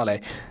 Dr.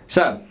 Saleh.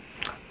 Sir,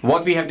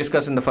 what we have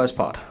discussed in the first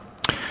part?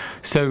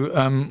 So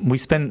we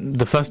spent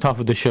the first half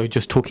of the show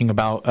just talking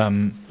about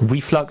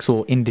reflux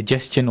or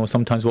indigestion, or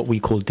sometimes what we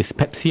call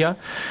dyspepsia.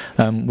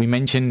 We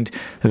mentioned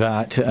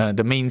that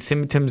the main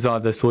symptoms are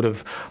the sort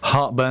of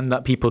heartburn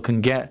that people can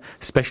get,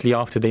 especially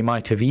after they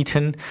might have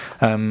eaten.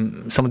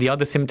 Some of the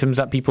other symptoms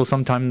that people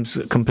sometimes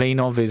complain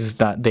of is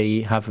that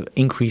they have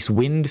increased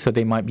wind, so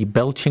they might be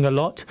belching a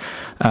lot,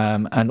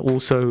 and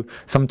also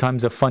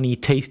sometimes a funny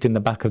taste in the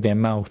back of their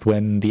mouth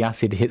when the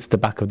acid hits the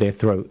back of their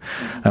throat.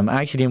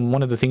 Actually,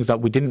 one of the things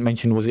that we didn't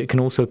mention was it can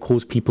also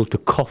cause people to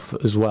cough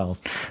as well,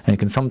 and it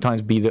can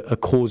sometimes be a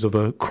cause of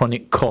a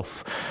chronic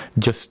cough,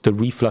 just the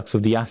reflux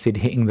of the acid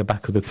hitting the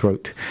back of the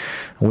throat.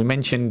 We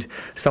mentioned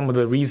some of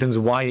the reasons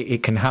why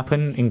it can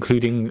happen,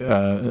 including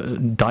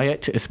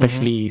diet,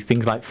 especially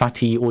things like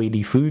fatty,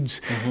 oily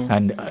foods,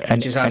 and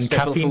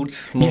caffeine.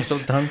 Foods most of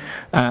the time.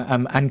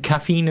 And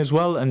caffeine as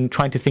well, and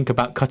trying to think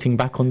about cutting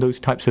back on those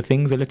types of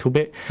things a little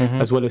bit,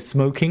 as well as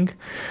smoking.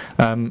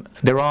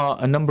 There are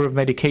a number of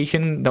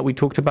medication that we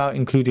talked about,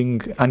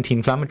 including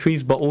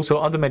anti-inflammatories, but also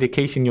other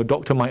medication your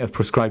doctor might have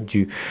prescribed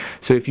you.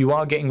 So if you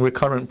are getting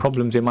recurrent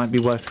problems, it might be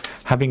worth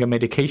having a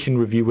medication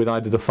review with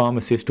either the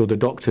pharmacist or the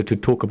doctor to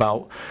talk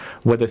about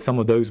whether some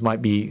of those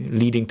might be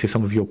leading to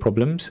some of your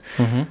problems.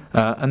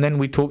 And then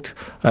we talked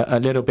a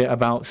little bit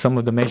about some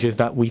of the measures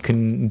that we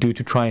can do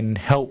to try and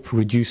help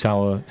reduce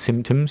our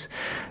symptoms,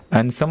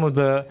 and some of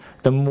the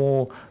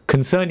more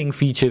concerning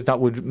features that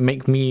would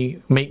make me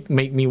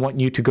want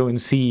you to go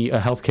and see a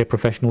healthcare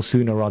professional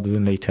sooner rather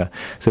than later.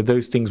 So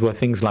those things were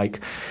things like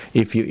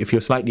if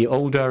you're slightly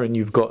older and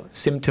you've got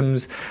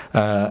symptoms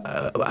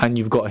and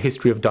you've got a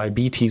history of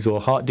diabetes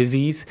or heart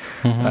disease,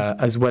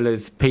 as well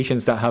as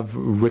patients that have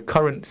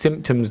recurrent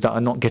symptoms that are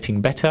not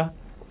getting better.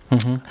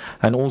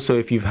 And also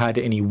if you've had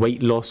any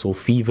weight loss or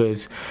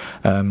fevers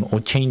or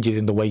changes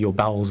in the way your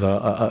bowels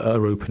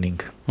are opening.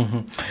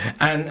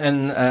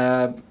 And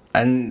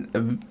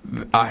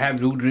I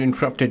have rudely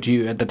interrupted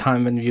you at the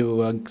time when you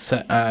were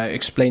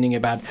explaining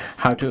about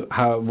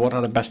what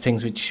are the best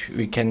things which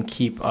we can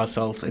keep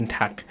ourselves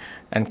intact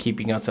and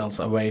keeping ourselves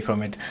away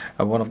from it.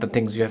 One of the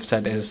things you have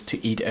said is to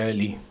eat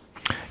early.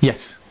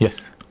 Yes.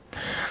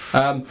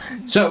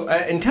 So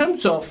in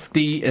terms of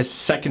the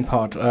second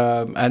part,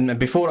 and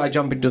before I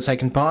jump into the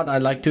second part,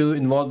 I'd like to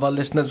involve our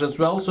listeners as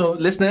well. So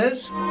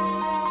listeners,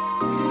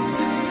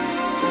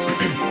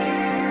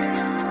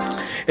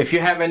 if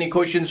you have any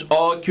questions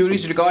or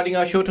queries regarding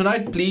our show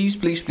tonight, please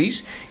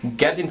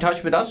get in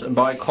touch with us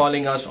by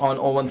calling us on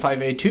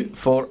 01582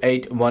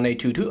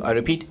 481822. I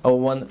repeat,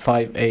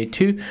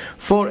 01582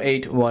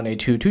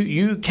 481822.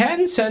 You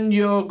can send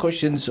your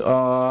questions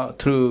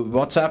through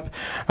WhatsApp,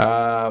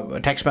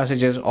 text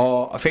messages,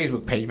 or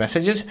Facebook page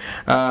messages.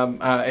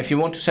 If you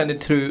want to send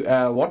it through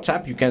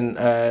WhatsApp, you can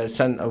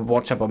send a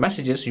WhatsApp or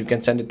messages. You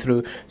can send it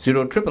through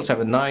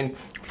 07779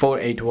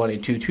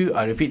 481822.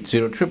 I repeat,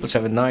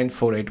 07779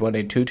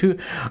 481822.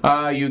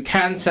 You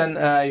can send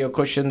your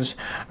questions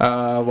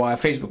via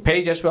Facebook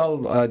page as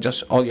well.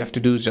 Just all you have to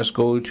do is just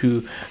go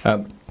to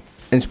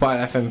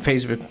Inspire FM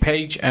Facebook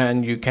page,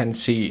 and you can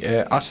see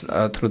us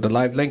through the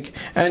live link,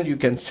 and you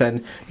can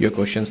send your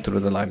questions through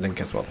the live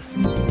link as well.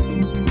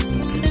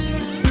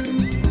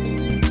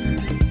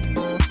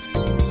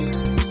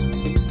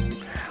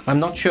 I'm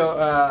not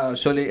sure,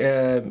 Soli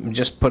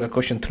just put a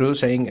question through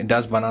saying,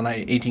 does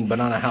eating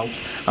banana help?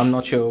 I'm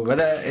not sure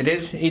whether it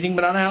is eating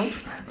banana help.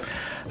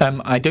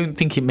 I don't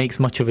think it makes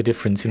much of a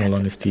difference, in all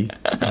honesty.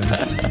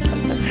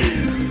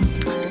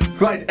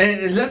 Right,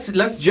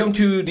 let's jump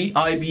to the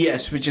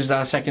IBS, which is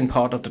our second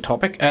part of the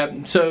topic.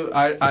 So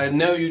I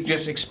know you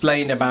just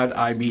explained about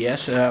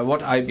IBS, what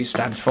IBS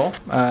stands for.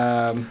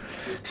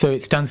 So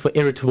it stands for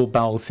irritable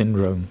bowel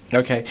syndrome.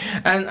 Okay,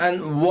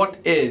 and what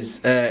is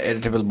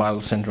irritable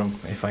bowel syndrome,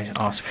 if I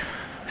ask?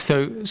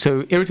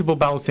 So irritable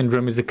bowel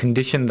syndrome is a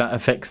condition that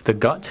affects the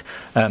gut.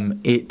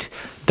 It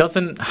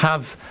doesn't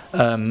have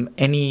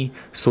any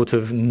sort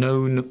of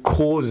known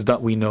cause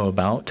that we know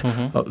about.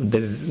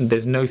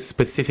 There's no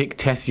specific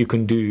test you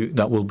can do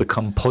that will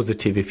become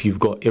positive if you've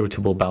got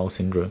irritable bowel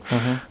syndrome.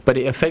 But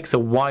it affects a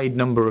wide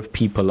number of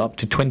people. Up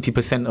to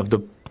 20% of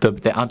the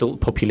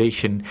adult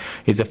population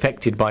is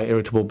affected by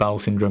irritable bowel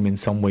syndrome in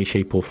some way,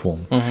 shape or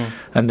form.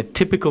 And the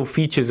typical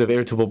features of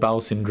irritable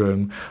bowel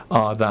syndrome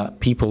are that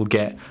people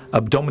get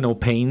abdominal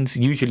pains,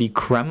 usually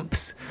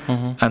cramps,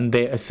 and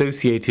they're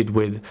associated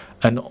with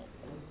an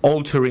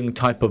altering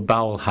type of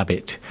bowel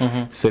habit.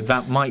 So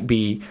that might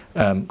be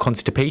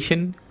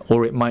constipation,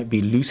 or it might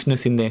be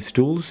looseness in their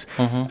stools,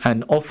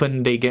 and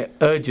often they get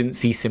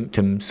urgency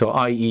symptoms. So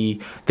i.e.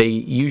 they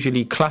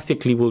usually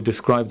classically will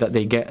describe that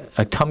they get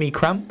a tummy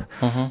cramp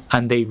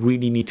and they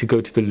really need to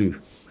go to the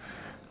loo.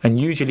 And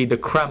usually the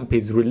cramp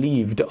is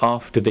relieved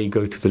after they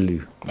go to the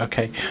loo.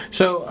 Okay,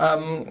 so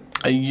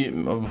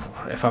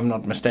if I'm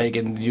not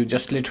mistaken, you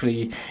just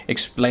literally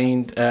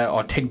explained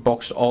or tick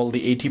boxed all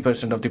the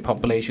 80% of the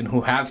population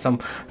who have some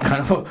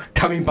kind of a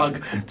tummy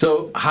bug.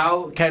 So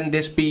how can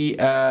this be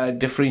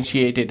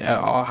differentiated,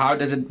 or how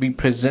does it be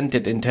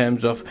presented in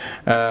terms of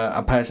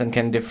a person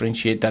can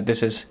differentiate that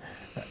this is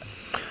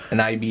an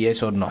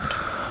IBS or not?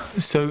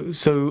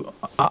 So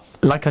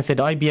like I said,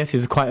 IBS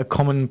is quite a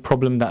common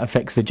problem that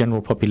affects the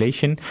general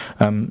population.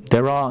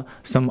 There are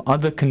some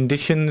other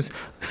conditions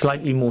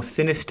slightly more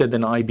sinister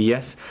than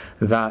IBS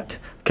that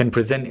can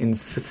present in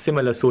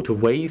similar sort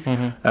of ways.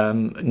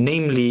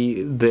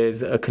 Namely,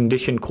 there's a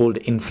condition called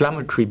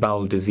inflammatory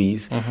bowel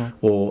disease,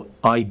 or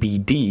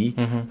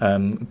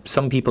IBD.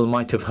 Some people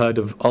might have heard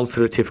of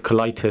ulcerative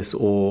colitis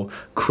or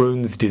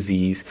Crohn's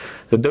disease.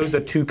 Those are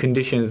two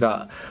conditions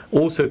that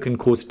also can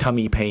cause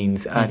tummy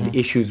pains and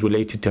issues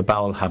related to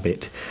bowel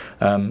habit.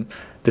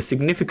 the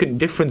significant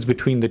difference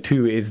between the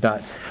two is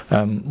that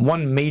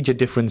one major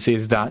difference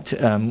is that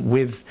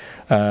with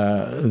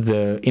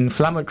the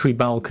inflammatory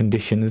bowel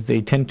conditions,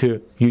 they tend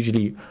to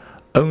usually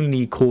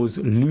only cause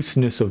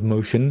looseness of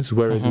motions,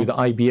 whereas with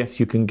IBS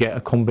you can get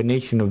a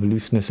combination of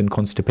looseness and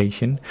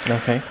constipation.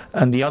 Okay.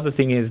 And the other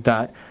thing is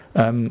that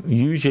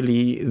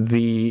usually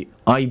the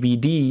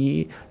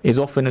IBD is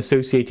often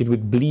associated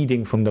with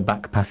bleeding from the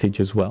back passage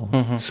as well.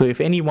 So if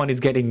anyone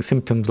is getting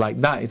symptoms like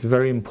that, it's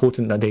very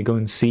important that they go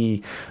and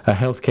see a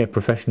healthcare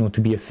professional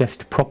to be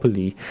assessed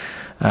properly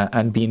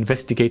and be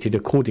investigated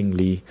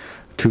accordingly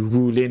to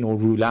rule in or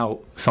rule out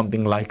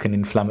something like an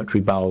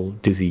inflammatory bowel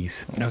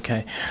disease.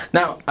 Okay.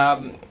 Now,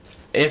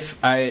 if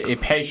a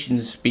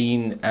patient's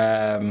been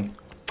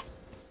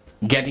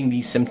getting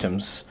these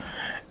symptoms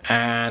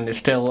and is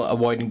still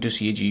avoiding to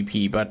see a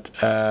GP, but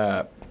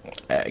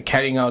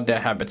carrying out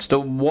their habits, so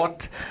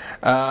what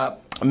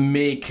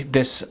make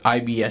this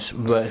IBS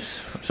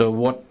worse? So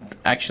what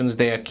actions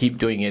they keep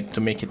doing it to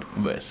make it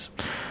worse?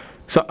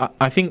 So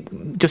I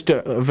think just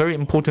a very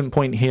important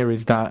point here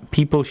is that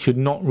people should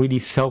not really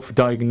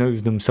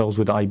self-diagnose themselves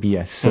with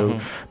IBS. So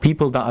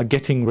people that are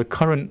getting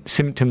recurrent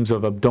symptoms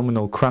of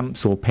abdominal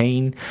cramps or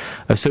pain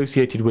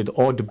associated with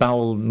odd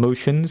bowel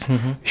motions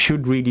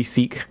should really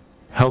seek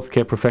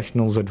healthcare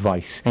professionals'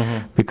 advice,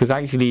 because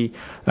actually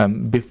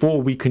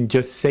before we can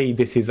just say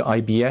this is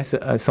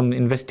IBS, some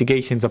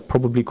investigations are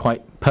probably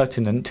quite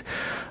pertinent,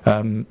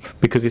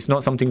 because it's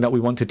not something that we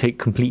want to take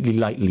completely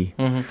lightly.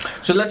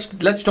 So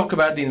let's talk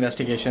about the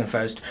investigation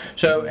first.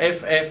 So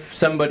if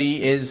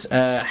somebody is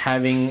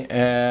having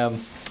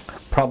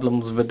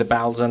problems with the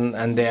bowels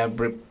and they are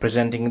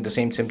presenting the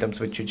same symptoms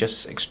which you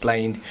just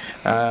explained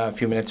a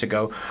few minutes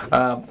ago,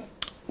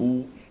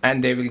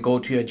 and they will go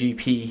to a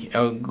GP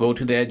or go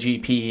to their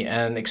GP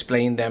and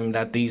explain them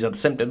that these are the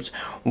symptoms,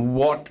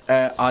 what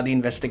are the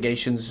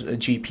investigations a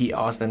GP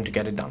asks them to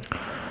get it done?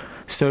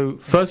 So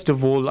first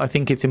of all, I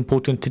think it's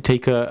important to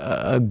take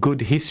a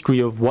good history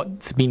of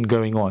what's been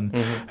going on.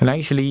 And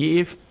actually,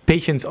 if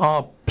patients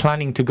are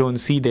planning to go and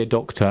see their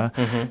doctor,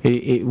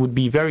 it would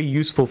be very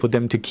useful for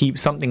them to keep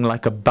something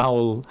like a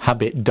bowel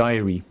habit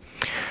diary.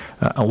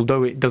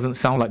 Although it doesn't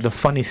sound like the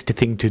funnest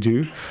thing to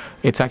do,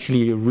 it's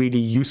actually a really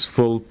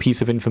useful piece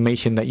of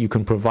information that you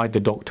can provide the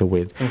doctor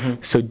with.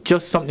 So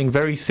just something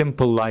very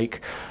simple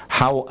like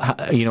how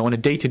on a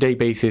day-to-day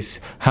basis,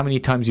 how many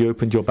times you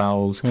opened your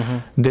bowels.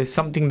 There's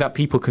something that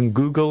people can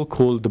Google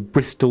called the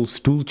Bristol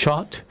stool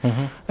chart,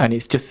 and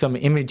it's just some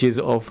images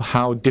of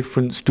how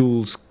different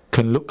stools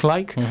can look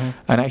like,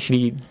 and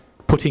actually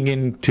putting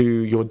into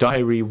your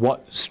diary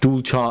what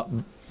stool chart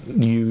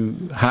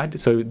you had.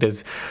 So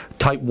there's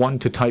type 1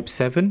 to type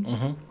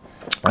 7,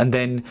 and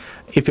then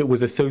if it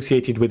was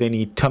associated with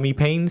any tummy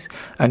pains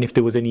and if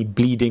there was any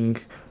bleeding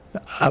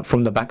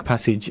from the back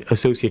passage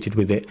associated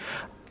with it.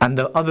 And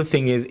the other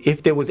thing is,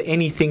 if there was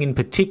anything in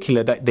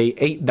particular that they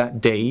ate that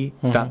day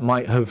that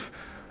might have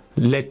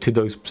led to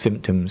those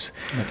symptoms.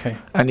 Okay.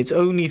 And it's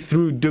only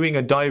through doing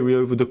a diary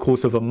over the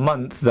course of a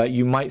month that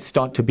you might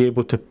start to be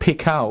able to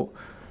pick out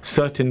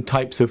certain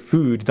types of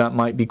food that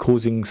might be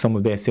causing some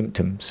of their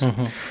symptoms.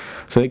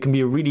 So it can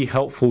be a really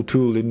helpful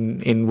tool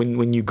in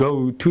when you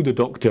go to the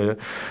doctor,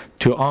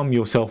 to arm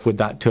yourself with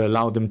that, to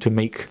allow them to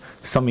make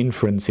some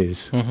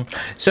inferences.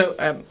 So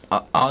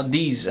are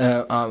these,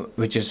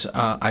 which is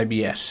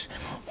IBS,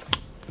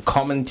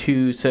 common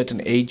to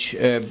certain age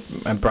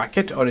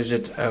bracket, or is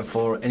it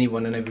for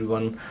anyone and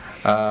everyone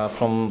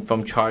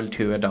from child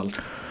to adult?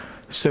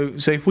 So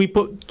if we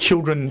put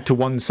children to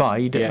one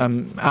side,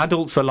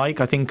 adults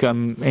alike, I think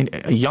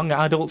young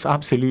adults,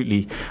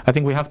 absolutely. I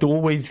think we have to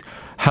always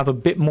have a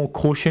bit more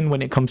caution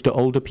when it comes to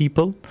older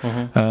people,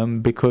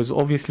 because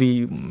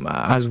obviously,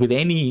 as with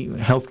any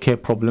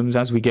healthcare problems,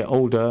 as we get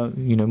older,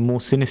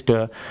 more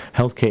sinister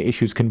healthcare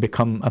issues can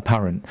become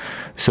apparent.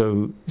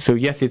 So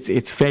yes,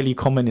 it's fairly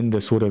common in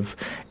the sort of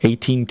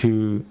 18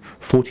 to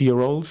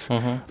 40-year-olds.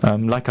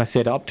 Like I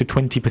said, up to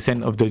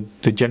 20% of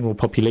the general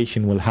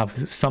population will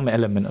have some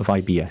element of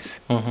IBS.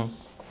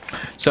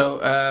 So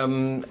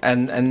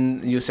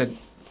and you said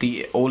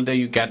the older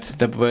you get,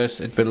 the worse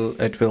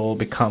it will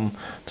become.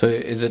 So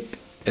is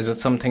it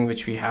something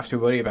which we have to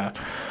worry about?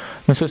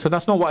 So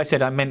that's not what I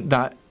said. I meant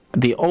that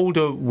the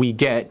older we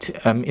get,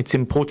 it's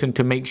important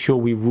to make sure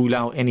we rule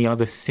out any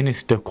other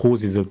sinister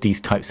causes of these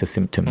types of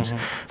symptoms.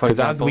 Because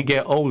as we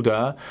get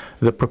older,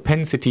 the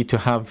propensity to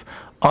have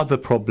other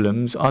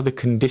problems, other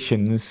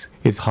conditions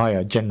is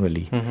higher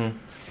generally.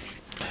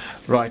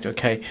 Right,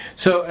 okay.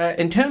 So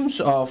in terms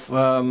of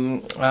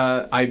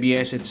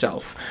IBS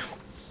itself,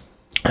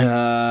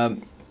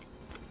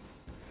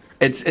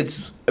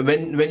 it's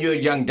when you're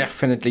young,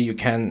 definitely you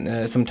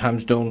can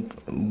sometimes don't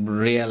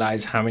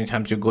realize how many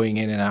times you're going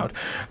in and out.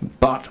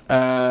 But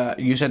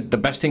you said the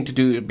best thing to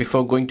do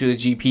before going to the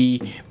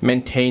GP,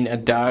 maintain a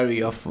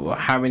diary of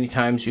how many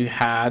times you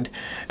had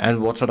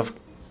and what sort of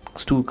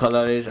stool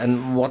color is,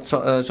 and what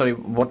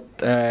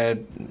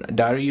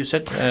diary you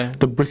said?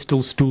 The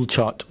Bristol stool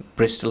chart.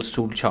 Bristol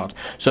stool chart.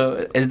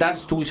 So is that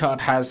stool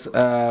chart has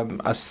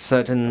a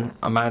certain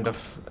amount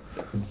of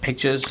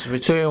pictures?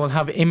 So it will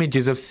have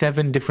images of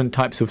 7 different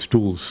types of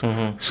stools,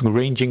 so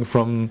ranging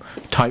from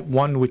type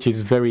 1, which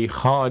is very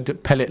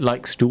hard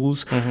pellet-like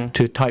stools,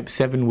 to type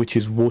 7, which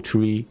is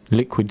watery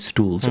liquid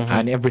stools,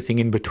 and everything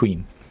in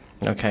between.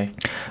 Okay.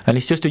 And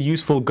it's just a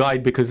useful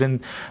guide, because then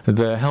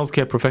the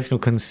healthcare professional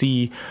can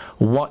see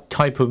what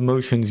type of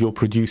motions you're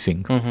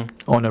producing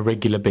on a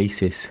regular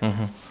basis.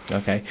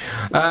 Okay.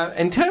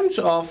 In terms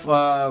of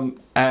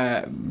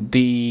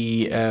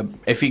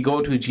if we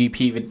go to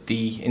GP with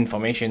the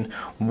information,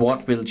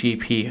 what will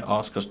GP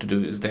ask us to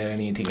do? Is there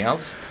anything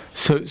else?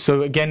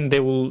 So again, they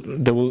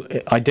will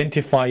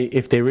identify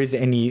if there is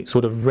any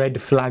sort of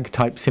red flag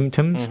type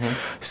symptoms.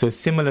 So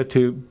similar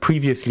to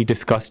previously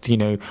discussed,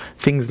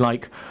 things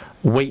like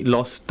weight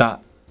loss that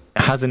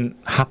hasn't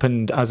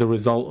happened as a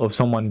result of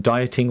someone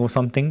dieting or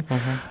something.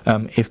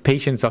 If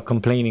patients are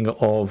complaining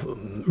of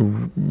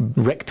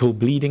rectal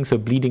bleeding, so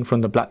bleeding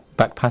from the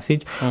back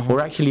passage,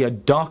 or actually a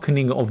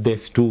darkening of their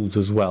stools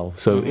as well.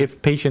 So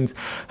if patients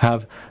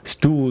have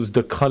stools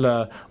the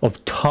color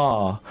of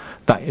tar,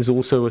 that is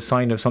also a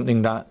sign of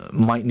something that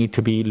might need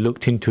to be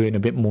looked into in a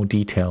bit more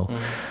detail.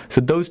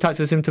 So those types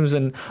of symptoms,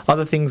 and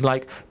other things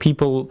like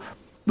people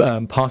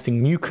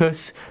passing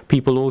mucus,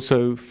 people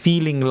also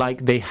feeling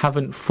like they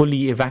haven't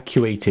fully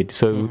evacuated.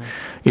 So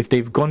if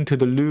they've gone to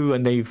the loo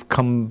and they've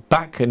come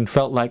back and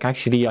felt like,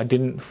 actually, I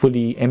didn't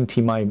fully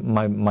empty my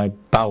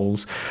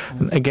bowels.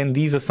 Again,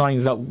 these are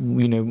signs that,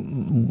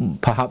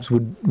 perhaps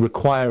would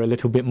require a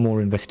little bit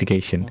more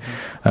investigation.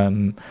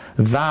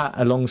 That,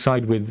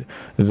 alongside with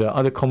the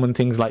other common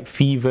things like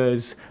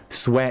fevers,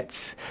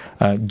 sweats,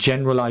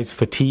 generalized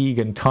fatigue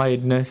and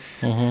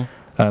tiredness,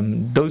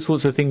 those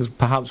sorts of things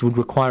perhaps would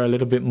require a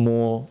little bit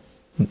more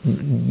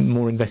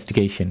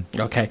investigation.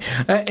 Okay.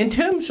 In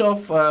terms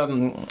of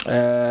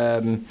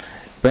when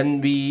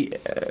we,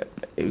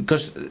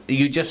 because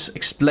you just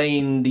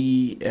explained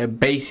the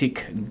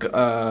basic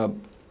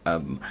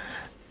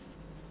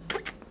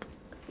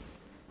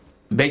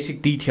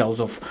details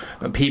of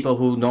people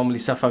who normally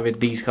suffer with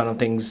these kind of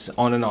things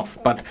on and off,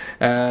 but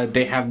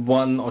they have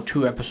 1 or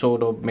 2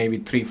 episodes, or maybe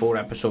 3-4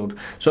 episodes.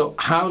 So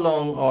how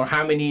long or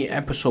how many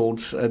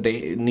episodes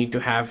they need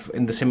to have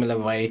in the similar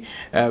way,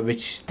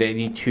 which they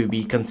need to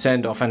be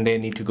concerned of, and they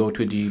need to go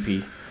to a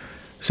GP?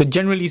 So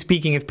generally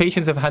speaking, if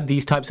patients have had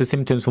these types of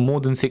symptoms for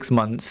more than 6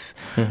 months,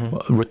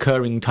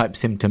 recurring type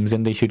symptoms,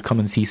 then they should come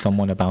and see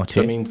someone about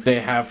it. I mean,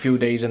 they have few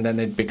days and then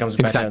it becomes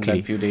better in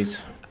that few days.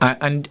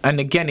 And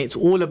again, it's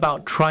all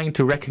about trying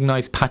to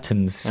recognize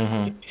patterns.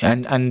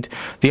 And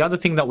the other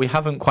thing that we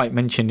haven't quite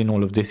mentioned in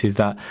all of this is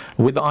that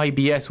with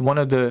IBS, one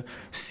of the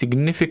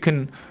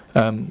significant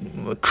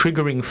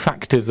triggering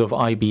factors of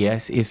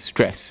IBS is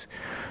stress.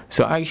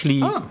 So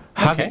actually,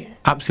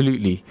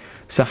 absolutely.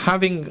 So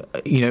having,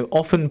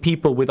 often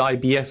people with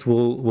IBS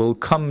will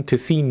come to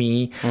see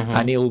me,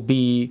 and it'll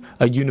be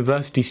a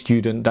university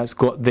student that's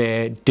got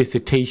their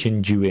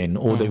dissertation due in,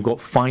 or they've got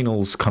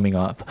finals coming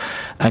up.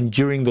 And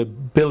during the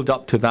build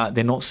up to that,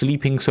 they're not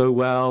sleeping so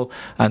well,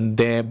 and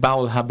their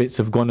bowel habits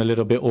have gone a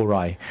little bit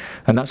awry.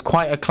 And that's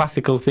quite a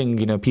classical thing.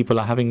 People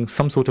are having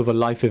some sort of a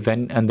life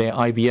event and their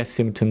IBS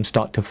symptoms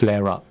start to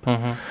flare up.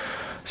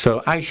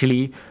 So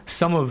actually,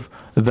 some of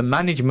the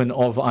management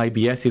of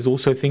IBS is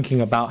also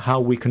thinking about how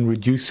we can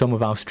reduce some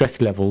of our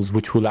stress levels,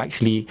 which will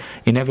actually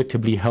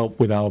inevitably help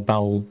with our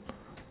bowel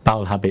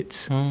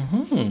habits.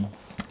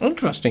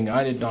 Interesting.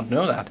 I did not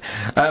know that.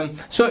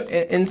 So,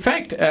 in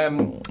fact,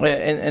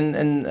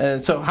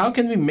 so how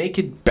can we make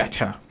it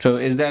better? So,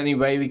 is there any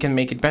way we can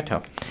make it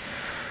better?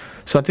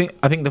 So,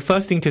 I think the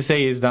first thing to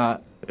say is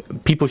that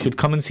people should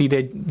come and see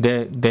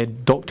their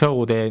doctor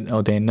or their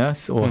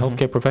nurse or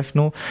healthcare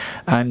professional,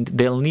 and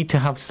they'll need to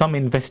have some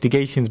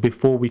investigations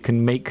before we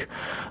can make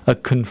a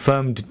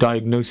confirmed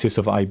diagnosis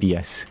of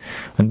IBS.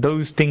 And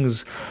those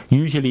things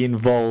usually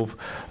involve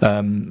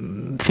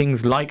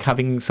things like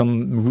having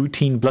some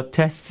routine blood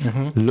tests,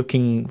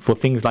 looking for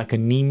things like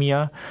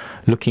anemia,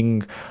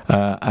 looking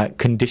at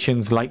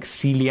conditions like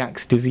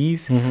celiac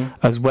disease,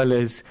 as well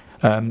as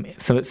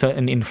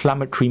certain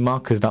inflammatory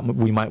markers that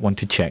we might want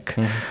to check.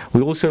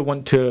 We also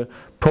want to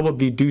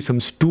probably do some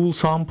stool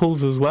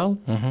samples as well.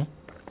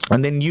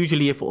 And then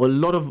usually if a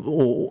lot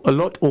or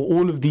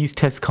all of these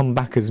tests come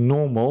back as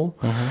normal,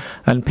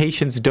 and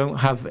patients don't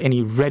have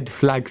any red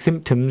flag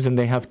symptoms and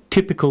they have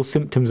typical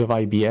symptoms of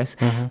IBS,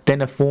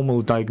 then a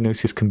formal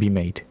diagnosis can be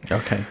made.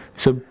 Okay.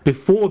 So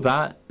before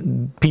that,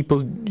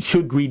 people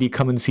should really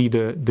come and see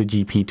the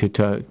GP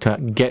to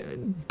get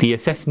the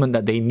assessment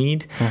that they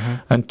need,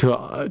 and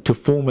to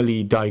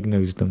formally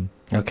diagnose them.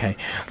 Okay.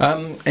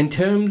 In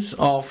terms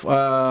of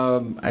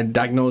a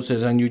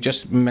diagnosis, and you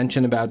just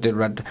mentioned about the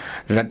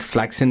red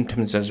flag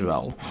symptoms as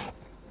well,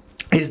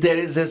 is there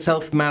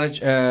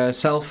a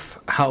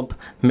self-help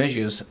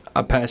measures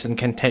a person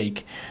can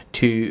take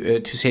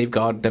to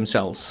safeguard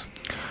themselves?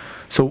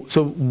 So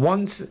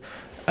once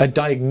a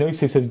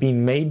diagnosis has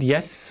been made,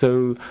 yes.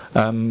 So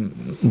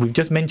we've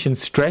just mentioned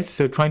stress.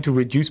 So trying to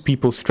reduce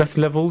people's stress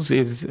levels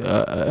is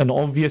an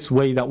obvious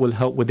way that will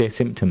help with their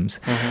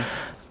symptoms.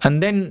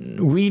 And then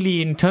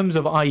really in terms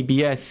of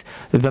IBS,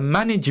 the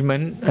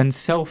management and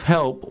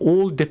self-help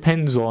all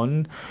depends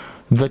on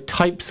the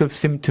types of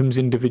symptoms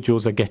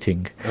individuals are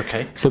getting.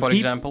 Okay. So for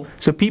example?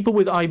 So people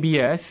with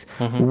IBS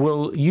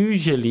will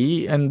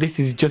usually, and this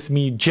is just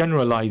me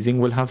generalizing,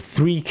 will have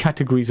 3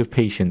 categories of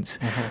patients.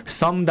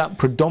 Some that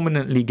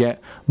predominantly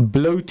get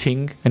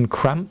bloating and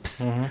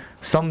cramps,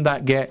 some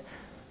that get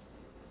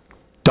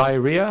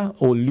diarrhea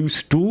or loose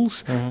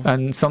stools,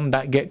 and some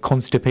that get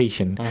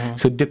constipation.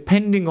 So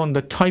depending on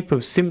the type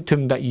of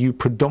symptom that you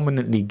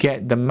predominantly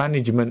get, the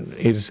management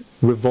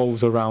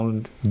revolves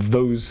around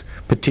those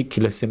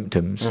particular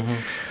symptoms.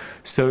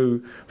 So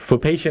for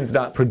patients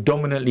that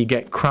predominantly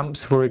get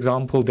cramps, for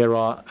example, there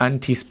are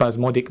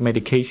antispasmodic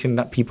medication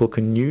that people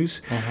can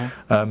use.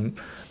 So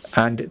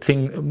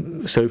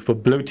for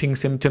bloating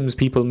symptoms,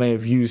 people may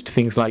have used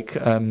things like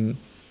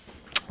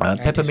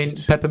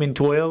peppermint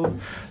oil.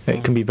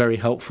 It can be very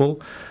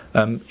helpful.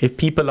 If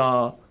people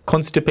are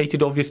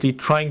constipated, obviously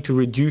trying to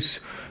reduce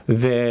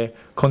their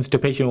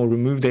constipation or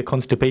remove their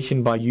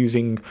constipation by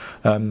using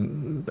a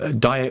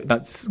diet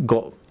that's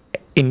got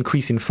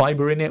increase in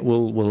fiber in it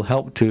will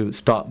help to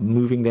start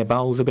moving their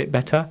bowels a bit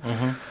better.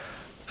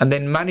 And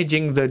then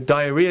managing the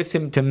diarrhea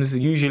symptoms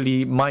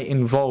usually might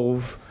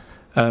involve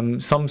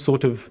some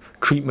sort of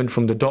treatment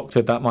from the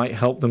doctor that might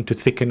help them to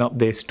thicken up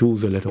their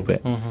stools a little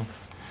bit.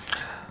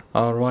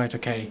 All right,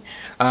 okay.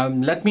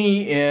 Let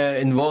me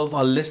involve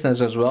our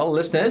listeners as well.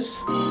 Listeners,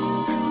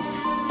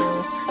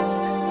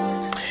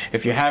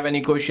 if you have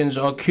any questions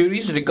or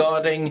queries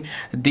regarding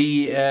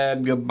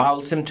your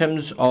bowel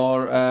symptoms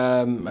or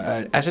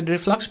acid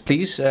reflux,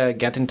 please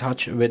get in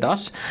touch with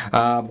us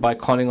by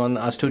calling on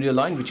our studio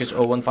line, which is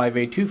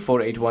 01582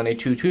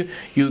 481822.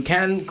 You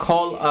can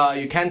call,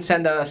 you can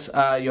send us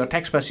your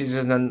text messages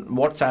and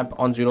WhatsApp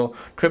on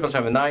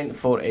 0779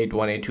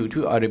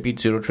 481822. I repeat,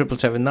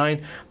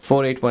 0779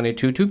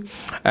 481822.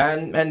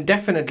 And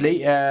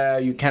definitely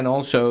you can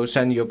also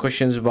send your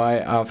questions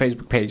via our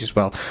Facebook page as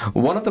well.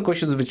 One of the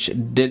questions which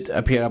did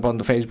appear up on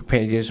the Facebook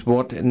page is,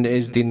 what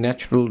is the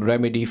natural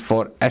remedy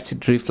for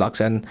acid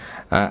reflux, and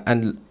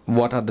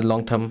what are the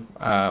long-term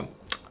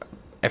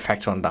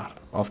effects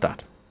of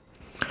that?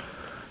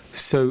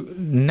 So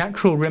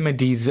natural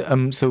remedies,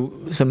 so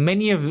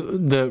many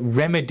of the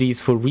remedies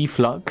for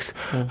reflux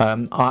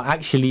are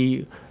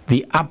actually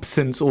the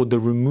absence or the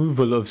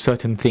removal of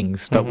certain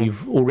things that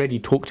we've already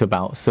talked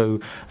about. So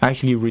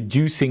actually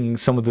reducing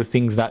some of the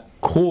things that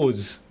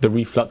cause the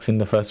reflux in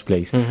the first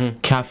place.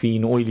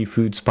 Caffeine, oily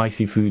foods,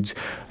 spicy foods,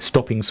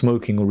 stopping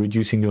smoking or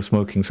reducing your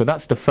smoking. So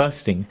that's the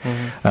first thing.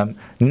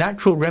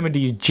 Natural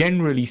remedies,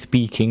 generally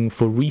speaking,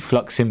 for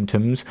reflux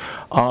symptoms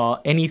are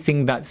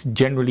anything that's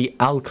generally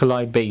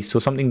alkali based, or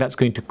something that's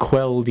going to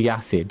quell the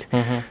acid.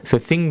 So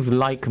things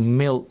like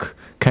milk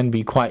can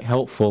be quite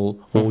helpful,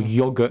 or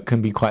yogurt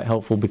can be quite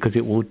helpful, because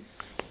it will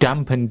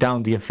dampen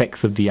down the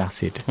effects of the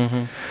acid.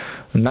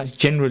 And that's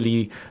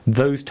generally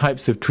those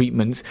types of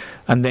treatments.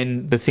 And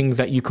then the things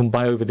that you can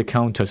buy over the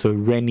counter, so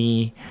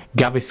Reni,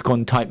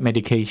 Gaviscon type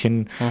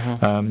medication,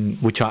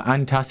 which are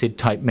antacid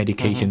type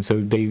medication, so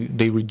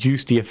they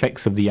reduce the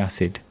effects of the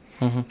acid.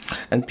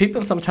 And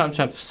people sometimes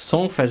have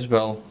Sonf as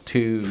well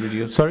to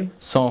reduce. Sorry?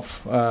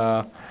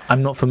 Sonf.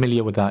 I'm not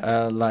familiar with that.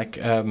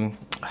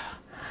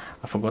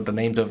 I forgot the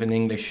names of an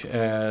English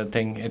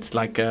thing. It's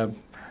like a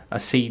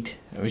seed,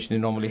 which they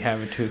normally have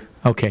it too.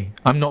 Okay,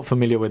 I'm not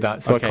familiar with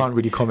that, so okay. I can't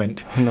really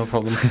comment. No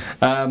problem.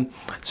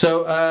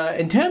 So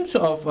in terms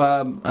of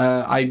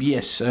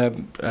IBS,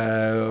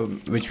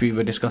 which we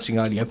were discussing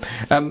earlier,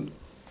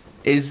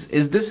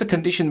 is this a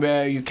condition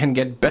where you can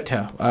get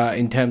better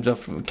in terms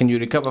of, can you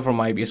recover from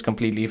IBS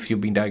completely if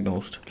you've been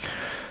diagnosed?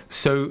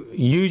 So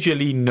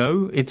usually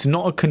no, it's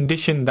not a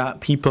condition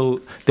that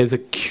there's a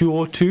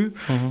cure to.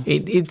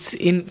 It's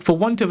for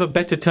want of a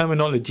better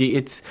terminology,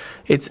 it's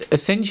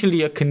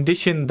essentially a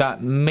condition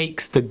that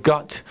makes the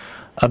gut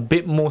a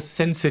bit more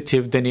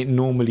sensitive than it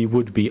normally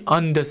would be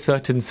under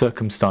certain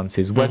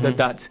circumstances, whether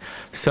that's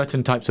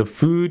certain types of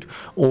food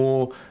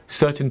or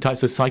certain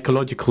types of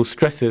psychological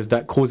stresses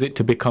that cause it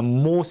to become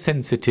more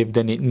sensitive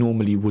than it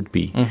normally would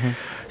be.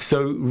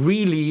 So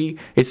really,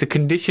 it's a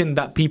condition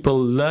that people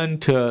learn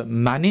to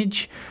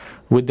manage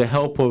with the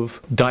help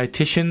of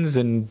dietitians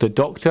and the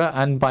doctor,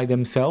 and by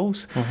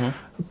themselves,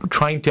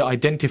 trying to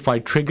identify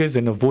triggers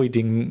and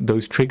avoiding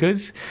those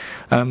triggers.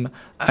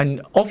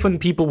 And often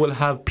people will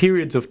have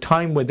periods of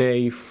time where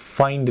they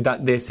find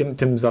that their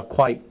symptoms are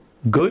quite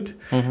good,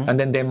 and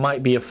then there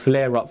might be a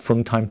flare-up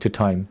from time to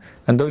time.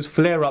 And those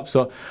flare-ups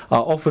are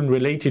often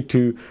related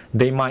to,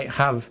 they might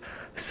have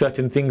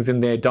certain things in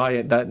their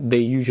diet that they're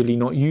usually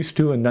not used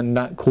to, and then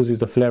that causes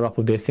the flare-up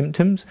of their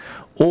symptoms.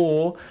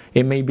 Or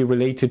it may be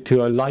related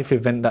to a life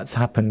event that's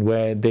happened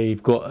where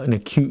they've got an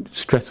acute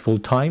stressful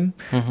time,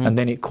 and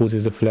then it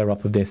causes a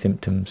flare-up of their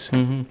symptoms.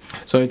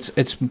 So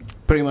it's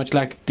pretty much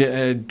like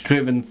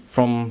driven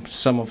from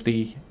some of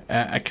the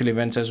actual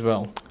events as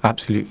well.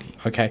 Absolutely.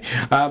 Okay.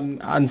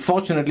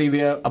 Unfortunately,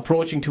 we are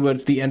approaching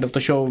towards the end of the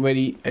show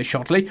very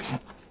shortly.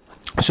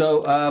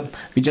 So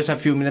we just have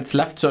a few minutes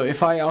left. So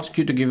if I ask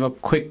you to give a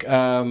quick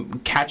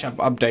catch-up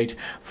update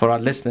for our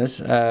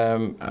listeners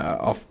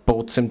of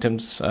both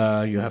symptoms,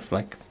 you have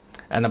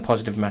and a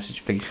positive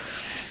message, please.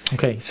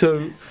 Okay,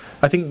 so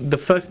I think the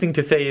first thing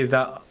to say is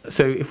that,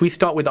 so if we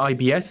start with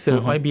IBS,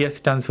 so IBS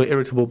stands for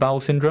irritable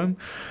bowel syndrome.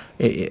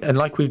 And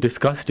like we've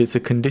discussed, it's a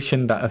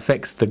condition that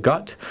affects the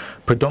gut,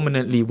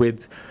 predominantly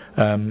with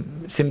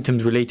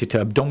symptoms related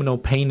to abdominal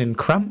pain and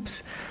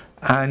cramps,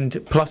 and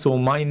plus or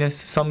minus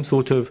some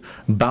sort of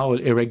bowel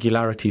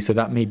irregularity, so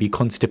that may be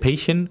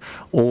constipation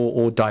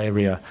or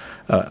diarrhea.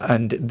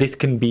 And this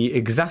can be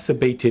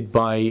exacerbated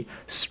by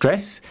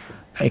stress.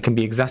 It can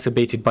be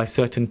exacerbated by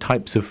certain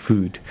types of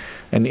food.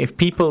 And if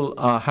people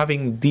are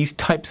having these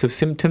types of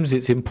symptoms,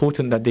 it's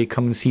important that they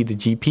come and see the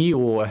GP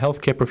or a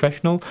healthcare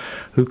professional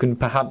who can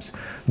perhaps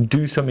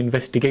do some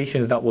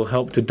investigations that will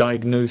help to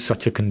diagnose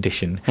such a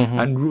condition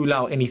and rule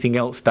out anything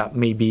else that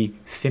may be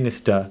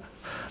sinister.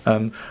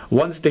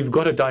 Once they've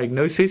got a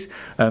diagnosis,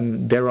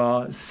 there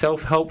are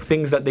self-help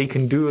things that they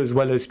can do, as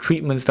well as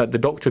treatments that the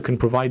doctor can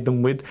provide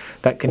them with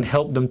that can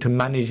help them to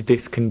manage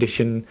this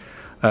condition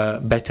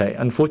better.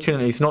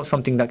 Unfortunately, it's not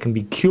something that can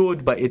be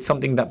cured, but it's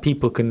something that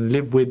people can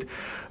live with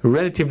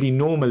relatively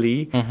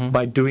normally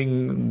by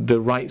doing the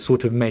right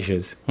sort of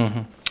measures.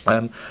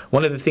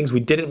 One of the things we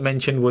didn't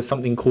mention was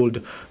something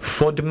called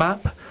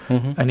FODMAP,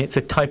 and it's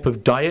a type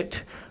of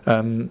diet.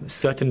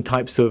 Certain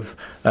types of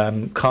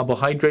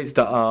carbohydrates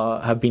that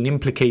have been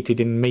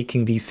implicated in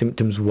making these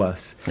symptoms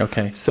worse.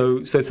 Okay.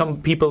 So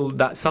some people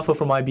that suffer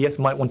from IBS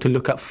might want to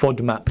look at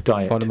FODMAP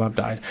diet. FODMAP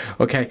diet.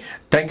 Okay.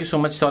 Thank you so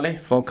much, Saleh,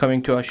 for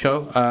coming to our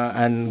show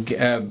and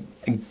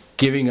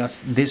giving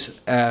us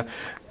this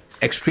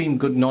extreme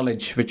good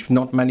knowledge, which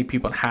not many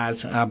people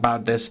has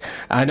about this.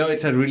 I know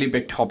it's a really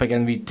big topic,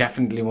 and we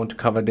definitely want to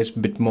cover this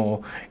bit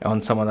more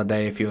on some other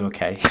day if you're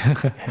okay.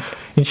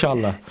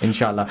 Inshallah.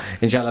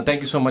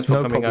 Thank you so much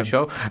for coming on our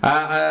show.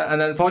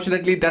 And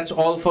unfortunately, that's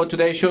all for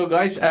today's show,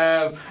 guys.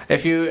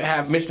 If you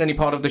have missed any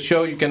part of the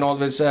show, you can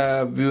always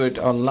view it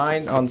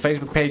online on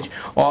Facebook page,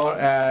 or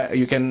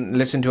you can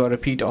listen to a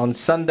repeat on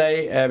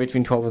Sunday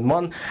between 12 and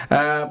 1.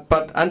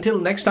 But until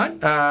next time,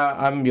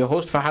 I'm your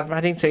host, Fahad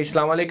Mahdin. Say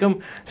Assalamu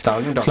alaikum. Assalamu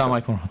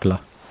alaikum wa rahmatullah.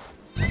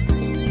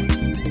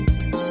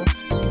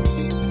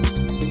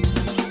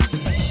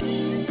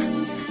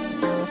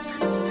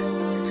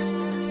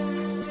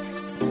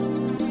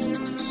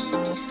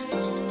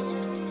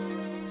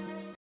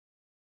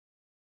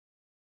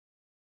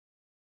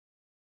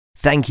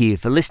 Thank you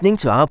for listening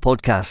to our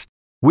podcast.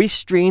 We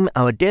stream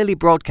our daily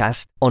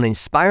broadcast on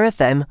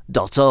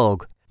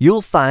inspirefm.org.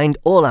 You'll find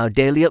all our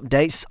daily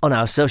updates on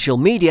our social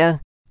media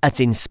at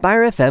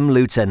Inspire FM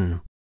Luton.